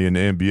ton of money in the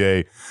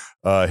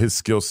NBA. His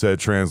skill set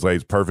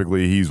translates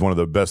perfectly. He's one of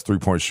the best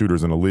 3-point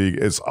shooters in the league.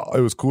 It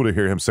was cool to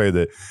hear him say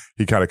that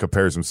he kind of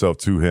compares himself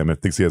to him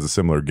and thinks he has a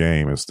similar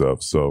game and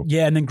stuff. So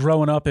yeah, and then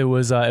growing up, it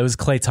was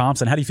Klay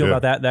Thompson. How do you feel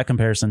about that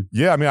comparison?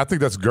 Yeah, I mean, I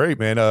think that's great,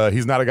 man.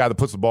 He's not a guy that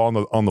puts the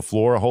ball on the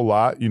floor a whole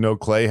lot.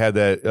 Klay had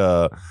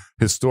that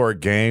historic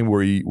game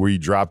where he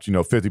dropped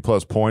 50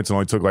 plus points and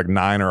only took like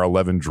 9 or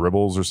 11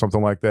 dribbles or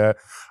something like that.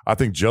 I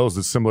think Joe's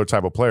a similar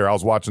type of player. I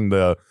was watching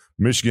the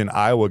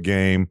Michigan-Iowa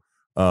game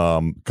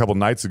a couple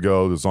nights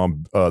ago. It was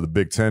on the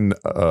Big Ten.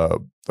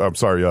 It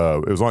was on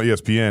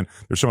ESPN.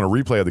 They're showing a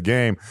replay of the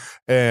game,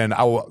 and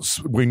I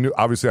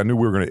knew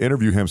we were going to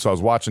interview him, so I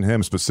was watching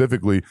him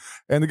specifically.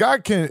 And the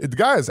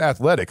guy is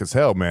athletic as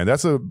hell, man.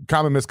 That's a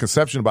common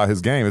misconception about his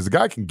game. Is the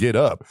guy can get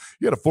up.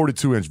 He had a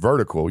 42-inch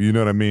vertical. You know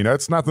what I mean?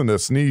 That's nothing to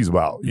sneeze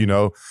about.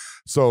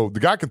 So the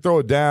guy can throw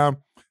it down.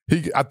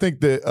 I think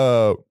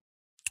that.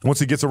 Once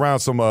he gets around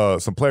some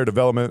player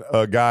development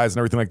guys and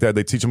everything like that,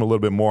 they teach him a little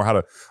bit more how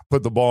to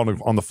put the ball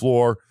on the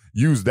floor,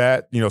 use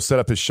that, set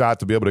up his shot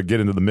to be able to get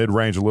into the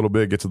mid-range a little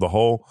bit, get to the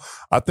hole.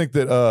 I think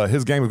that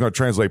his game is going to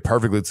translate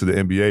perfectly to the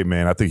NBA,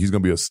 man. I think he's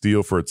going to be a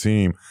steal for a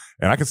team.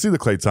 And I can see the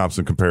Klay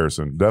Thompson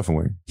comparison,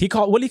 definitely.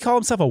 What did he call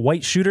himself? A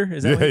white shooter?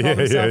 Is that what he called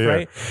himself,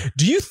 right?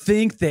 Do you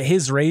think that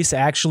his race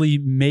actually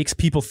makes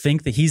people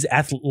think that he's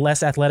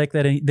less athletic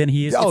than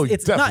he is? Oh,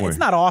 it's definitely. It's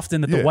not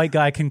often that the white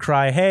guy can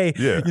cry, hey,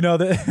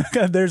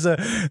 there's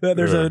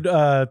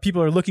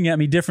people are looking at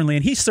me differently,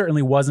 and he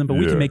certainly wasn't, but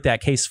we can make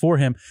that case for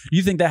him. Do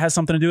you think that has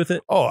something to do with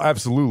it? Oh,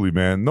 absolutely,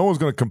 man. No one's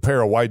going to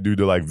compare a white dude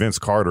to like Vince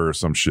Carter or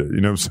some shit. You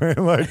know what I'm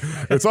saying? Like,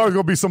 it's always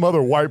going to be some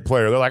other white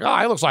player. They're like, oh,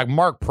 he looks like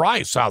Mark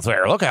Price out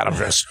there. Look at him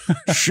just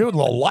shooting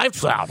the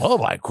lights out. Oh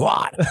my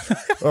God.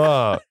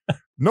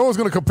 No one's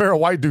going to compare a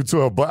white dude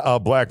to a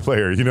black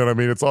player. You know what I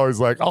mean? It's always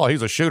like, oh,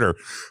 he's a shooter.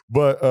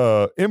 But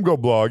MGO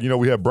Blog,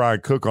 we have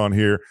Brian Cook on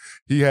here.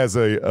 He has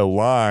a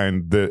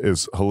line that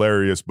is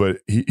hilarious, but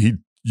he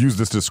used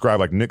this to describe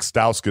like Nick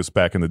Stauskas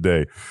back in the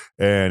day.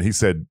 And he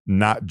said,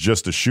 not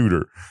just a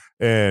shooter.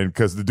 And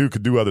because the dude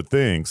could do other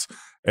things.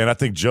 And I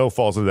think Joe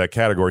falls into that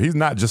category. He's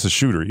not just a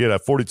shooter. He had a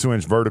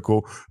 42-inch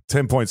vertical,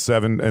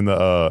 10.7 in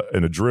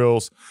the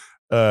drills.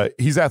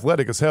 He's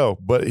athletic as hell,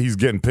 but he's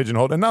getting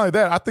pigeonholed. And not only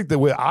that, I think that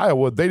with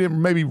Iowa, they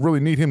didn't maybe really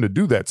need him to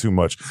do that too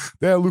much.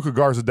 They had Luka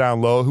Garza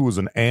down low, who was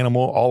an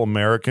animal,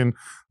 All-American,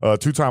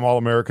 2-time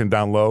All-American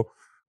down low.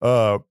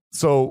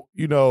 So,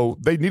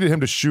 they needed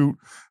him to shoot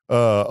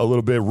a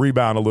little bit,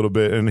 rebound a little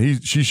bit, and he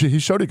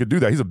showed he could do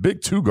that. He's a big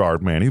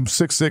 2-guard, man. He's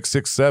 6'6",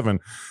 6'7",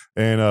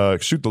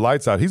 and shoot the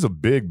lights out. He's a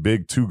big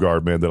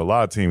 2-guard, man, that a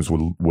lot of teams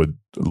would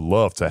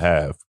love to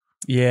have.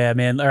 Yeah,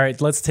 man. All right,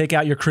 let's take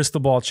out your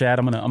crystal ball, Chad.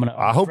 I'm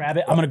gonna grab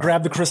it. I'm gonna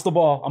grab the crystal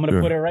ball. I'm gonna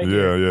put it right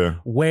here. Yeah.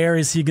 Where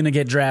is he gonna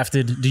get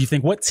drafted? Do you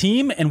think? What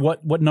team and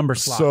what number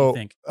slot do you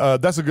think?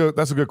 That's a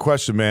good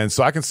question, man.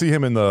 So I can see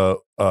him in the.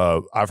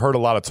 I've heard a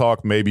lot of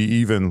talk, maybe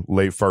even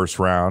late first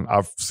round.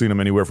 I've seen him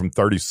anywhere from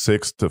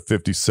 36th to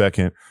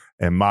 52nd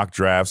in mock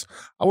drafts.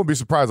 I wouldn't be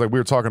surprised. Like we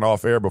were talking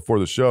off air before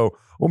the show.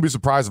 I wouldn't be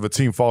surprised if a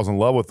team falls in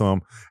love with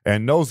them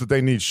and knows that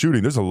they need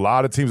shooting. There's a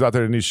lot of teams out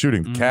there that need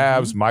shooting. Mm-hmm.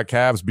 Cavs, my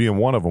Cavs being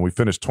one of them. We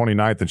finished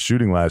 29th in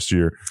shooting last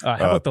year. How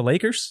about the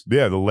Lakers?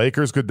 Yeah, the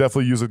Lakers could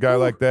definitely use a guy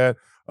like that.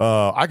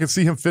 I could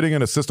see him fitting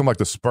in a system like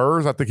the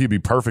Spurs. I think he'd be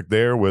perfect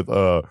there with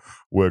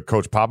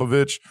Coach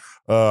Popovich.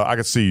 I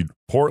could see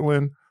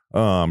Portland,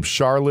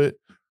 Charlotte,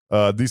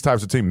 these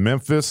types of teams.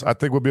 Memphis, I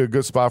think, would be a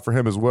good spot for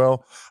him as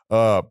well.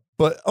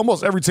 But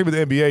almost every team in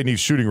the NBA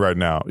needs shooting right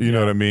now. You know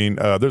what I mean?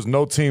 There's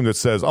no team that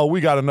says, oh, we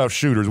got enough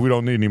shooters. We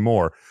don't need any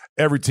more.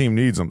 Every team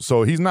needs them.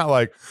 So he's not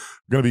like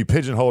going to be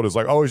pigeonholed as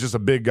like, oh, he's just a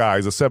big guy.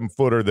 He's a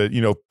 7-footer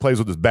that, plays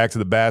with his back to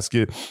the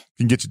basket,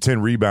 can get you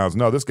 10 rebounds.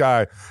 No, this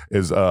guy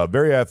is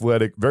very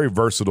athletic, very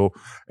versatile.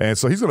 And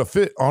so he's going to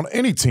fit on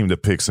any team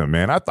that picks him,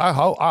 man. I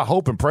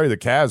hope and pray the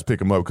Cavs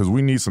pick him up because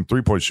we need some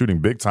 3-point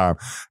shooting big time.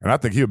 And I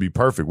think he'll be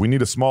perfect. We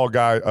need a small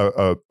guy,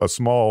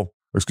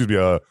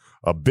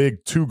 a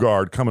big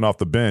 2-guard coming off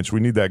the bench. We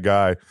need that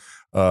guy.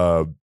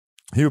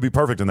 He would be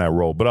perfect in that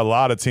role. But a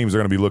lot of teams are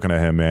going to be looking at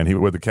him, man.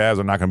 The Cavs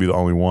are not going to be the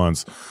only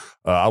ones.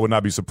 I would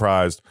not be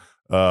surprised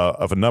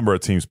of a number of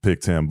teams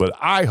picked him. But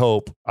I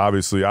hope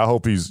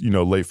he's,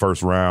 late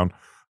first round.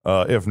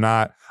 If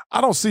not,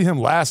 I don't see him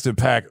lasting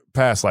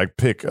past like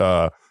pick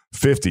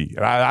 50.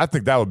 I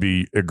think that would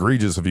be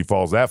egregious if he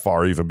falls that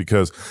far, even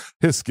because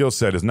his skill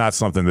set is not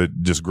something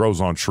that just grows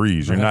on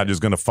trees. You're not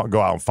just going to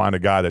go out and find a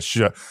guy that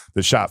shot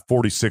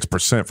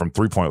 46% from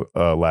 3-point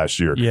last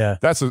year. Yeah,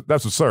 that's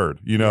absurd,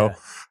 Yeah.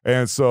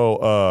 And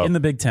so in the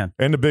Big Ten,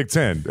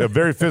 a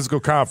very physical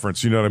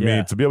conference, you know what I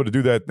mean? To be able to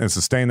do that and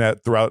sustain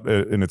that throughout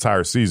an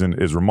entire season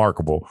is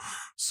remarkable.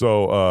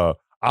 So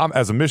I'm,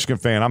 as a Michigan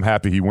fan, I'm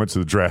happy he went to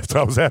the draft.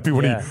 I was happy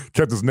when he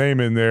kept his name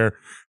in there.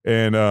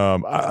 And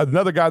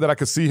another guy that I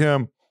could see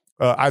him,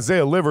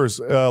 Isaiah Livers,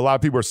 a lot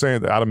of people are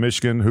saying that out of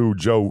Michigan, who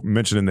Joe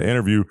mentioned in the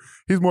interview,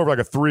 he's more of like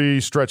a 3,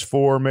 stretch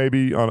 4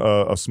 maybe, on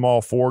a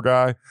small 4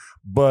 guy.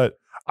 But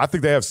I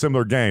think they have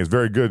similar games,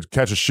 very good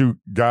catch-and-shoot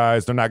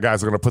guys. They're not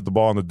guys that are going to put the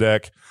ball on the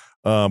deck,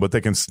 but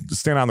they can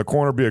stand on the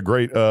corner, be a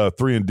great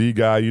 3-and-D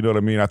guy, you know what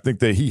I mean? I think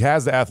that he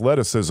has the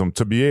athleticism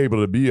to be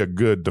able to be a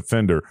good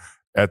defender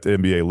at the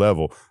NBA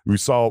level.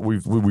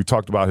 We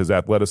talked about his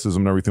athleticism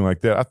and everything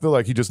like that. I feel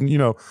like he just,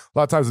 a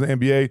lot of times in the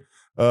NBA,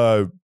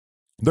 they're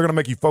going to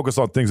make you focus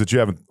on things that you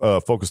haven't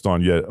focused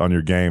on yet on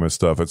your game and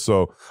stuff. And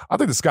so I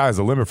think the sky's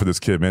the limit for this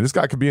kid, man. This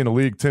guy could be in the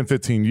league 10,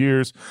 15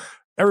 years.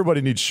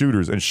 Everybody needs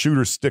shooters, and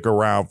shooters stick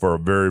around for a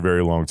very,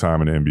 very long time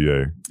in the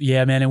NBA.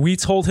 Yeah, man. And we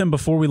told him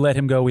before we let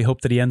him go, we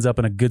hope that he ends up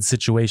in a good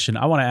situation.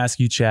 I want to ask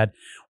you, Chad,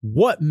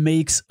 what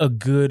makes a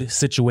good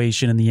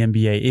situation in the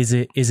NBA? Is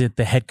it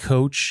the head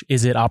coach?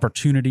 Is it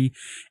opportunity?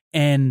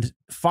 And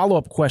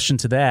follow-up question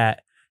to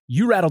that,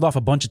 you rattled off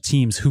a bunch of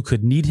teams who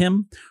could need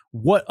him.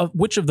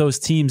 Which of those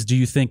teams do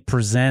you think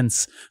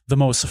presents the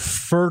most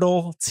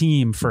fertile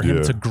team for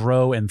him to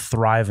grow and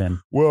thrive in?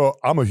 Well,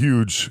 I'm a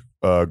huge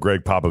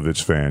Greg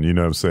Popovich fan. You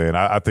know what I'm saying?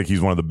 I think he's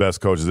one of the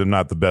best coaches, if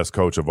not the best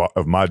coach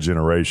of my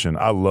generation.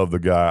 I love the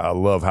guy. I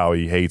love how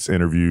he hates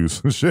interviews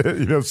and shit.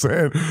 You know what I'm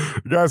saying?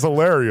 The guy's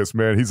hilarious,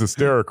 man. He's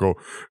hysterical.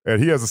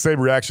 And he has the same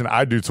reaction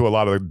I do to a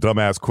lot of the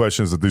dumbass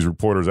questions that these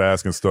reporters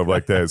ask and stuff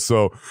like that.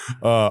 So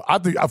I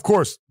think, of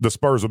course, the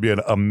Spurs will be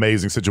an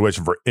amazing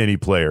situation for any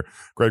player.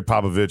 Greg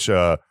Popovich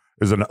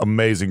is an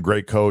amazing,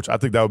 great coach. I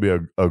think that would be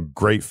a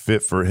great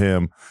fit for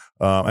him.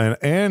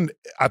 And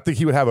I think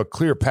he would have a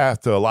clear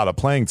path to a lot of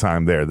playing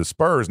time there. The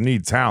Spurs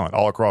need talent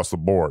all across the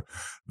board.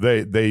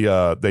 They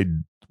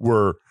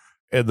were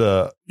at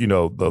the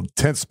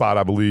 10th spot,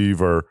 I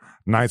believe, or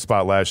 9th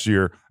spot last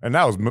year, and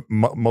that was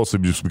mostly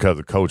just because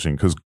of coaching.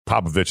 Because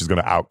Popovich is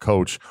going to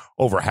outcoach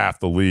over half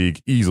the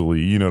league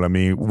easily. You know what I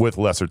mean? With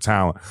lesser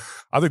talent,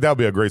 I think that would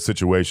be a great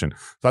situation.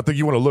 So I think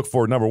you want to look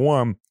for, number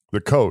one,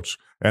 the coach,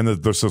 and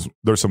there's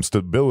some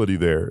stability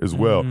there as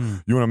well.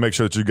 You want to make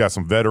sure that you got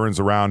some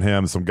veterans around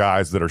him, some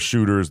guys that are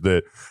shooters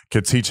that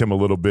can teach him a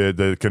little bit,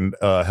 that can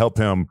help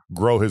him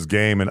grow his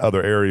game in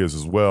other areas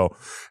as well.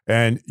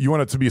 And you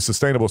want it to be a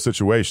sustainable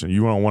situation.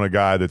 You don't want a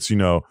guy that's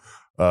on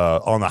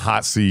the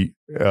hot seat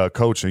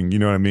coaching. You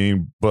know what I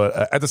mean?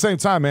 But at the same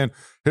time, man,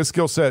 his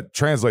skill set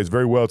translates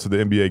very well to the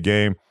NBA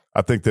game.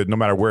 I think that no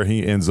matter where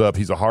he ends up,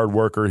 he's a hard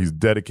worker. He's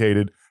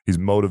dedicated. He's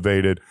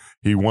motivated.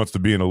 He wants to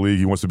be in the league.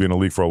 He wants to be in the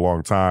league for a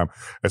long time.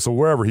 And so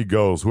wherever he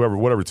goes,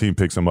 whatever team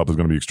picks him up is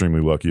going to be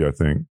extremely lucky, I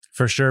think.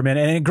 For sure, man.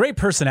 And a great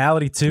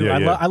personality, too.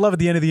 I love at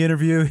the end of the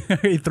interview,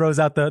 he throws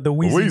out the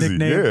Weezy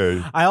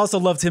nickname. Yeah. I also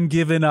loved him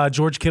giving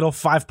George Kittle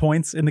 5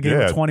 points in the game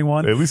of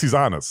 21. At least he's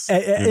honest.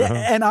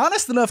 And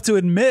honest enough to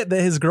admit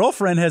that his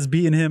girlfriend has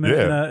beaten him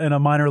in a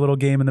minor little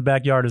game in the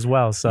backyard as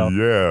well. So,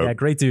 yeah,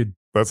 great dude.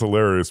 That's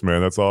hilarious, man.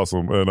 That's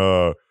awesome.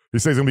 And he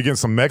says he's going to be getting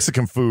some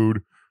Mexican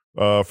food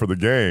for the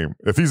game.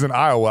 If he's in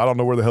Iowa, I don't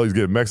know where the hell he's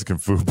getting Mexican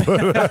food, but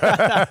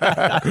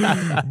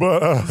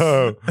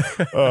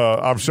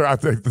I'm sure. I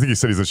think he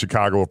said he's in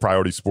Chicago with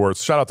Priority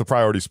Sports. Shout out to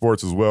Priority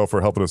Sports as well for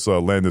helping us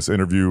land this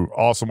interview.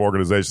 Awesome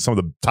organization, some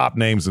of the top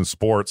names in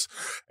sports,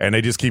 and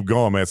they just keep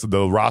going, man. So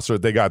the roster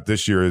that they got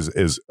this year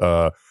is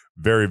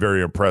very,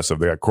 very impressive.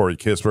 They got Corey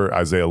Kispert,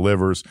 Isaiah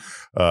Livers.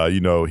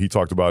 He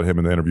talked about him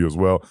in the interview as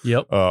well.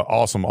 Yep.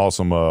 Awesome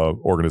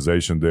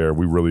organization there.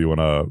 We really want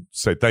to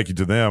say thank you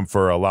to them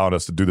for allowing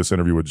us to do this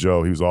interview with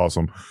Joe. He was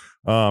awesome.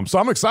 So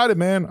I'm excited,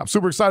 man. I'm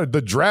super excited.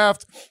 The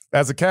draft,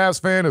 as a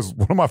Cavs fan, is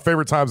one of my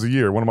favorite times of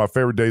year, one of my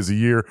favorite days of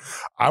year.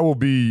 I will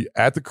be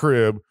at the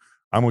crib.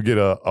 I'm going to get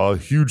a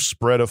huge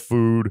spread of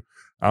food.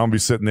 I'm going to be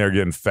sitting there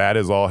getting fat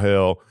as all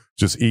hell.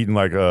 Just eating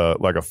like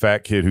a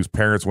fat kid whose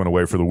parents went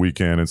away for the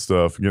weekend and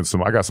stuff.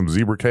 I got some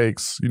zebra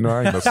cakes. I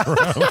ain't messing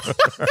around.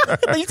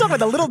 Are you talking about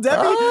the Little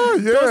Debbie? Oh,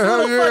 yeah,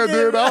 hell yeah,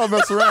 dude. I don't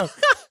mess around.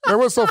 And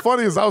what's so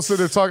funny is I was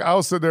sitting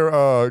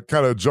there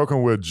kind of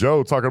joking with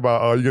Joe, talking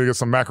about you're gonna get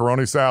some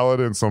macaroni salad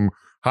and some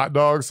hot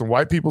dogs, some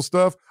white people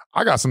stuff.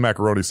 I got some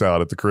macaroni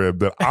salad at the crib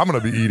that I'm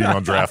going to be eating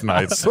on draft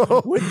night.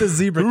 So with the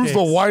zebra cakes. Who's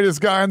the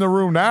whitest guy in the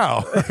room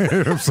now? You know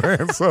what I'm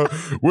saying? So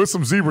with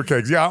some zebra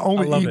cakes. Yeah, I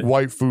only eat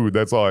white food.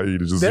 That's all I eat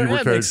is just zebra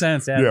cakes. Makes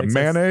sense. Yeah,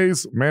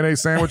 mayonnaise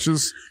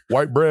sandwiches,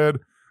 white bread,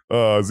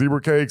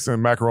 Zebra cakes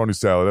and macaroni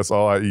salad. That's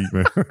all I eat,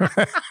 man.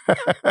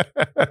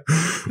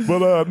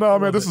 But no,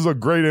 man, this is a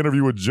great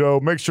interview with Joe.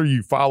 Make sure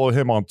you follow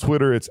him on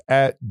Twitter. It's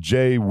at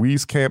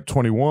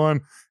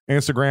jwieskamp21,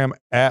 Instagram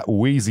at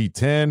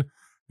Weezy10,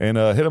 and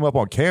hit him up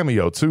on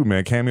Cameo too,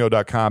 man.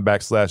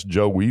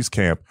 Cameo.com/Joe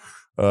Wieskamp.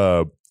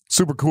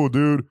 Super cool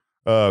dude.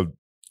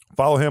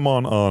 Follow him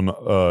on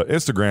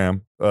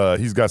Instagram.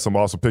 He's got some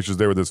awesome pictures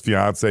there with his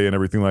fiance and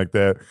everything like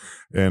that.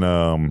 And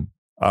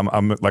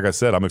I'm like I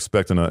said, I'm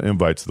expecting an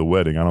invite to the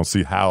wedding. I don't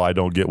see how I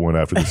don't get one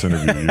after this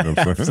interview. You know what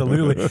I'm saying?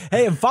 Absolutely.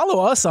 Hey, and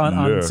follow us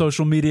on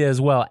social media as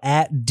well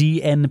at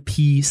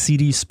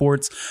DNPCD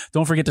Sports.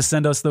 Don't forget to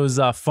send us those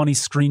funny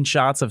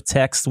screenshots of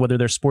text, whether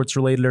they're sports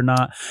related or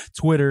not.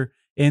 Twitter,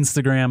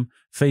 Instagram,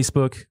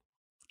 Facebook.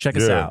 Check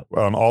us out.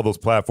 On all those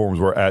platforms,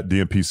 we're at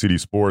DNPCD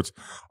Sports.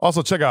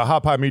 Also, check out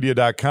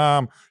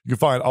hotpiemedia.com. You can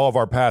find all of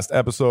our past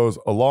episodes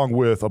along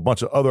with a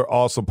bunch of other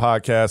awesome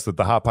podcasts that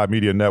the Hot Pie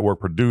Media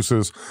Network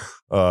produces.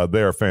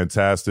 They are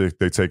fantastic.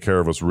 They take care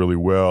of us really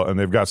well. And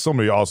they've got so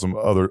many awesome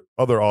other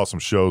awesome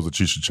shows that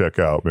you should check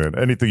out, man.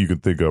 Anything you can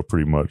think of,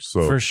 pretty much.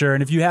 So for sure.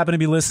 And if you happen to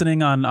be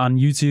listening on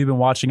YouTube and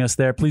watching us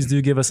there, please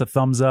do give us a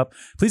thumbs up.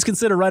 Please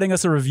consider writing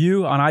us a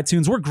review on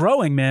iTunes. We're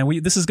growing, man.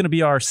 This is going to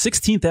be our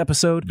 16th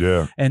episode.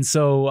 Yeah. And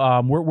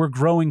so we're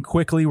growing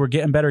quickly. We're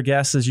getting better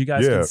guests, as you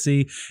guys can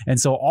see. And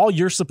so all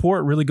your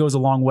support really goes a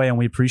long way, and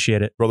we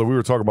appreciate it. Brother, we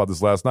were talking about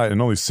this last night.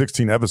 In only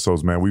 16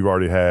 episodes, man, we've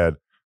already had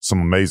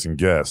some amazing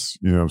guests.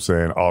 You know what I'm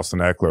saying? Austin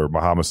Eckler,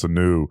 Muhammad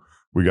Sanu.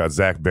 We got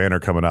Zach Banner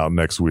coming out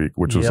next week,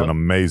 which was an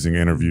amazing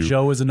interview.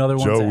 Joe is another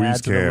one. Joe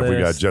Wieskamp. We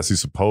got Jesse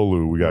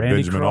Sapolu. We got Randy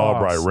Benjamin Cross.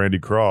 Albright, Randy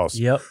Cross.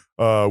 Yep.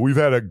 We've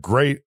had a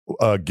great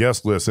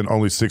guest list in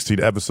only 16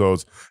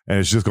 episodes, and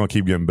it's just going to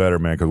keep getting better,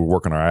 man, because we're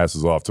working our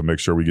asses off to make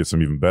sure we get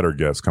some even better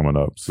guests coming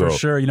up. So for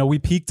sure. You know, we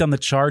peaked on the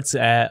charts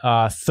at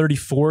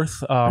 34th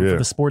for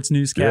the sports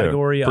news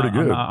category on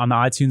the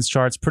iTunes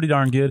charts. Pretty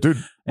darn good.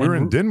 Dude, we were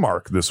in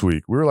Denmark this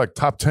week. We were like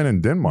top 10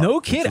 in Denmark. No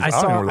kidding.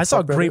 I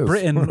saw Great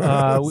Britain.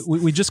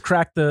 We just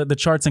cracked the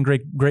charts in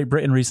Great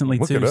Britain recently,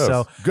 Look too. at us.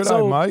 So good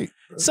eye, Mike.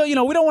 So, you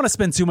know, we don't want to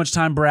spend too much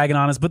time bragging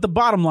on us, but the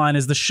bottom line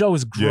is the show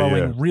is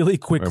growing really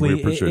quickly. And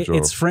we appreciate y'all.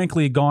 It's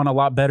frankly gone a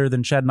lot better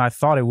than Chad and I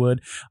thought it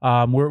would.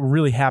 We're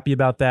really happy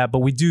about that, but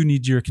we do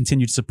need your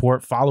continued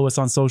support. Follow us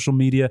on social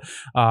media.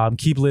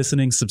 Keep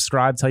listening.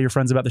 Subscribe. Tell your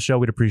friends about the show.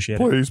 We'd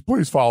appreciate it.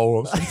 Please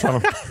follow us.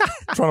 I'm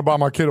trying to buy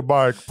my kid a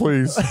bike.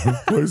 Please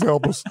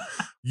help us.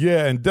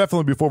 Yeah, and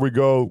definitely before we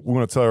go, we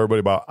want to tell everybody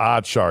about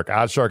OddsShark.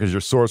 OddsShark is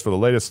your source for the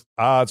latest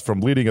odds from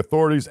leading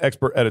authorities,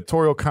 expert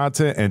editorial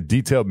content, and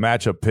detailed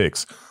matchup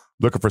picks.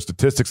 Looking for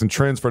statistics and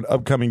trends for an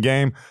upcoming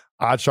game?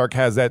 OddsShark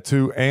has that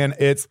too, and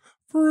it's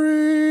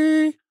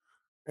free.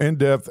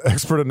 In-depth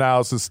expert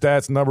analysis,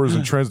 stats, numbers,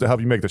 and trends to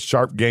help you make the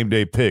sharp game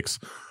day picks.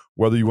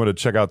 Whether you want to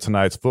check out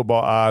tonight's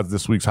football odds,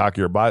 this week's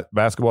hockey or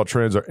basketball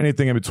trends, or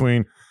anything in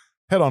between,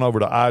 head on over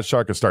to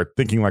OddsShark and start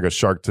thinking like a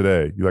shark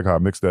today. You like how I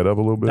mixed that up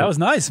a little bit? That was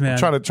nice, man.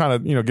 Trying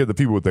to get the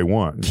people what they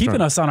want.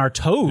 Keeping us on our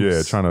toes.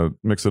 Yeah, trying to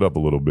mix it up a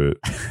little bit.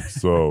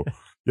 So,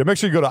 yeah, make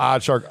sure you go to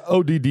OddsShark,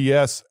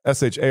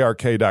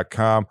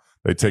 ODDSSHARK.com.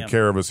 They take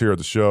care of us here at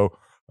the show.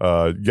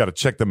 You got to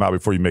check them out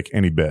before you make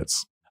any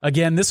bets.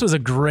 Again, this was a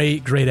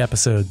great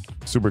episode.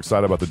 Super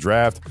excited about the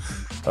draft.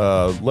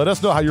 Let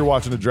us know how you're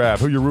watching the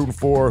draft, who you're rooting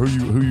for,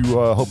 who you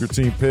hope your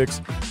team picks.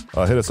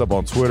 Hit us up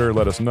on Twitter.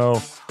 Let us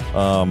know.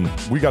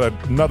 We got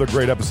another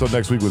great episode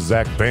next week with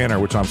Zach Banner,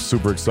 which I'm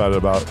super excited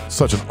about.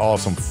 Such an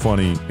awesome,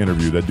 funny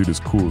interview. That dude is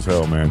cool as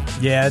hell, man.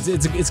 Yeah,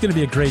 it's going to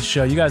be a great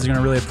show. You guys are going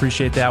to really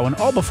appreciate that one.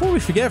 Oh, before we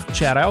forget,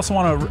 Chad, I also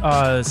want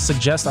to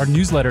suggest our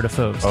newsletter to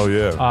folks. Oh,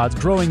 yeah. It's a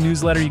growing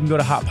newsletter. You can go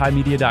to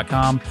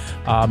hotpiemedia.com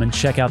and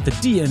check out the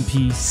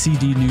DNP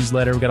CD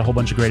newsletter. We got a whole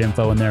bunch of great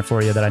info in there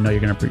for you that I know you're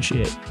going to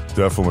appreciate.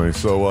 Definitely.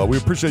 So we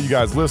appreciate you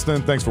guys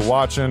listening. Thanks for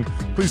watching.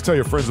 Please tell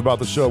your friends about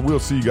the show. We'll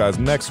see you guys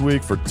next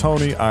week. For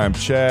Tony, I am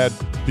Chad.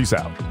 Peace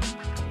out.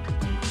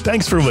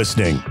 Thanks for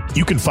listening.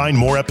 You can find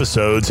more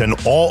episodes and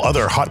all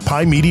other Hot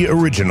Pie Media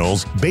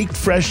originals baked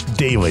fresh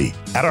daily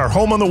at our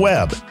home on the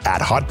web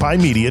at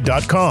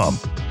hotpiemedia.com,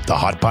 the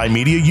Hot Pie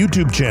Media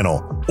YouTube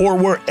channel, or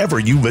wherever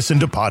you listen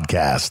to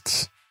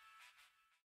podcasts.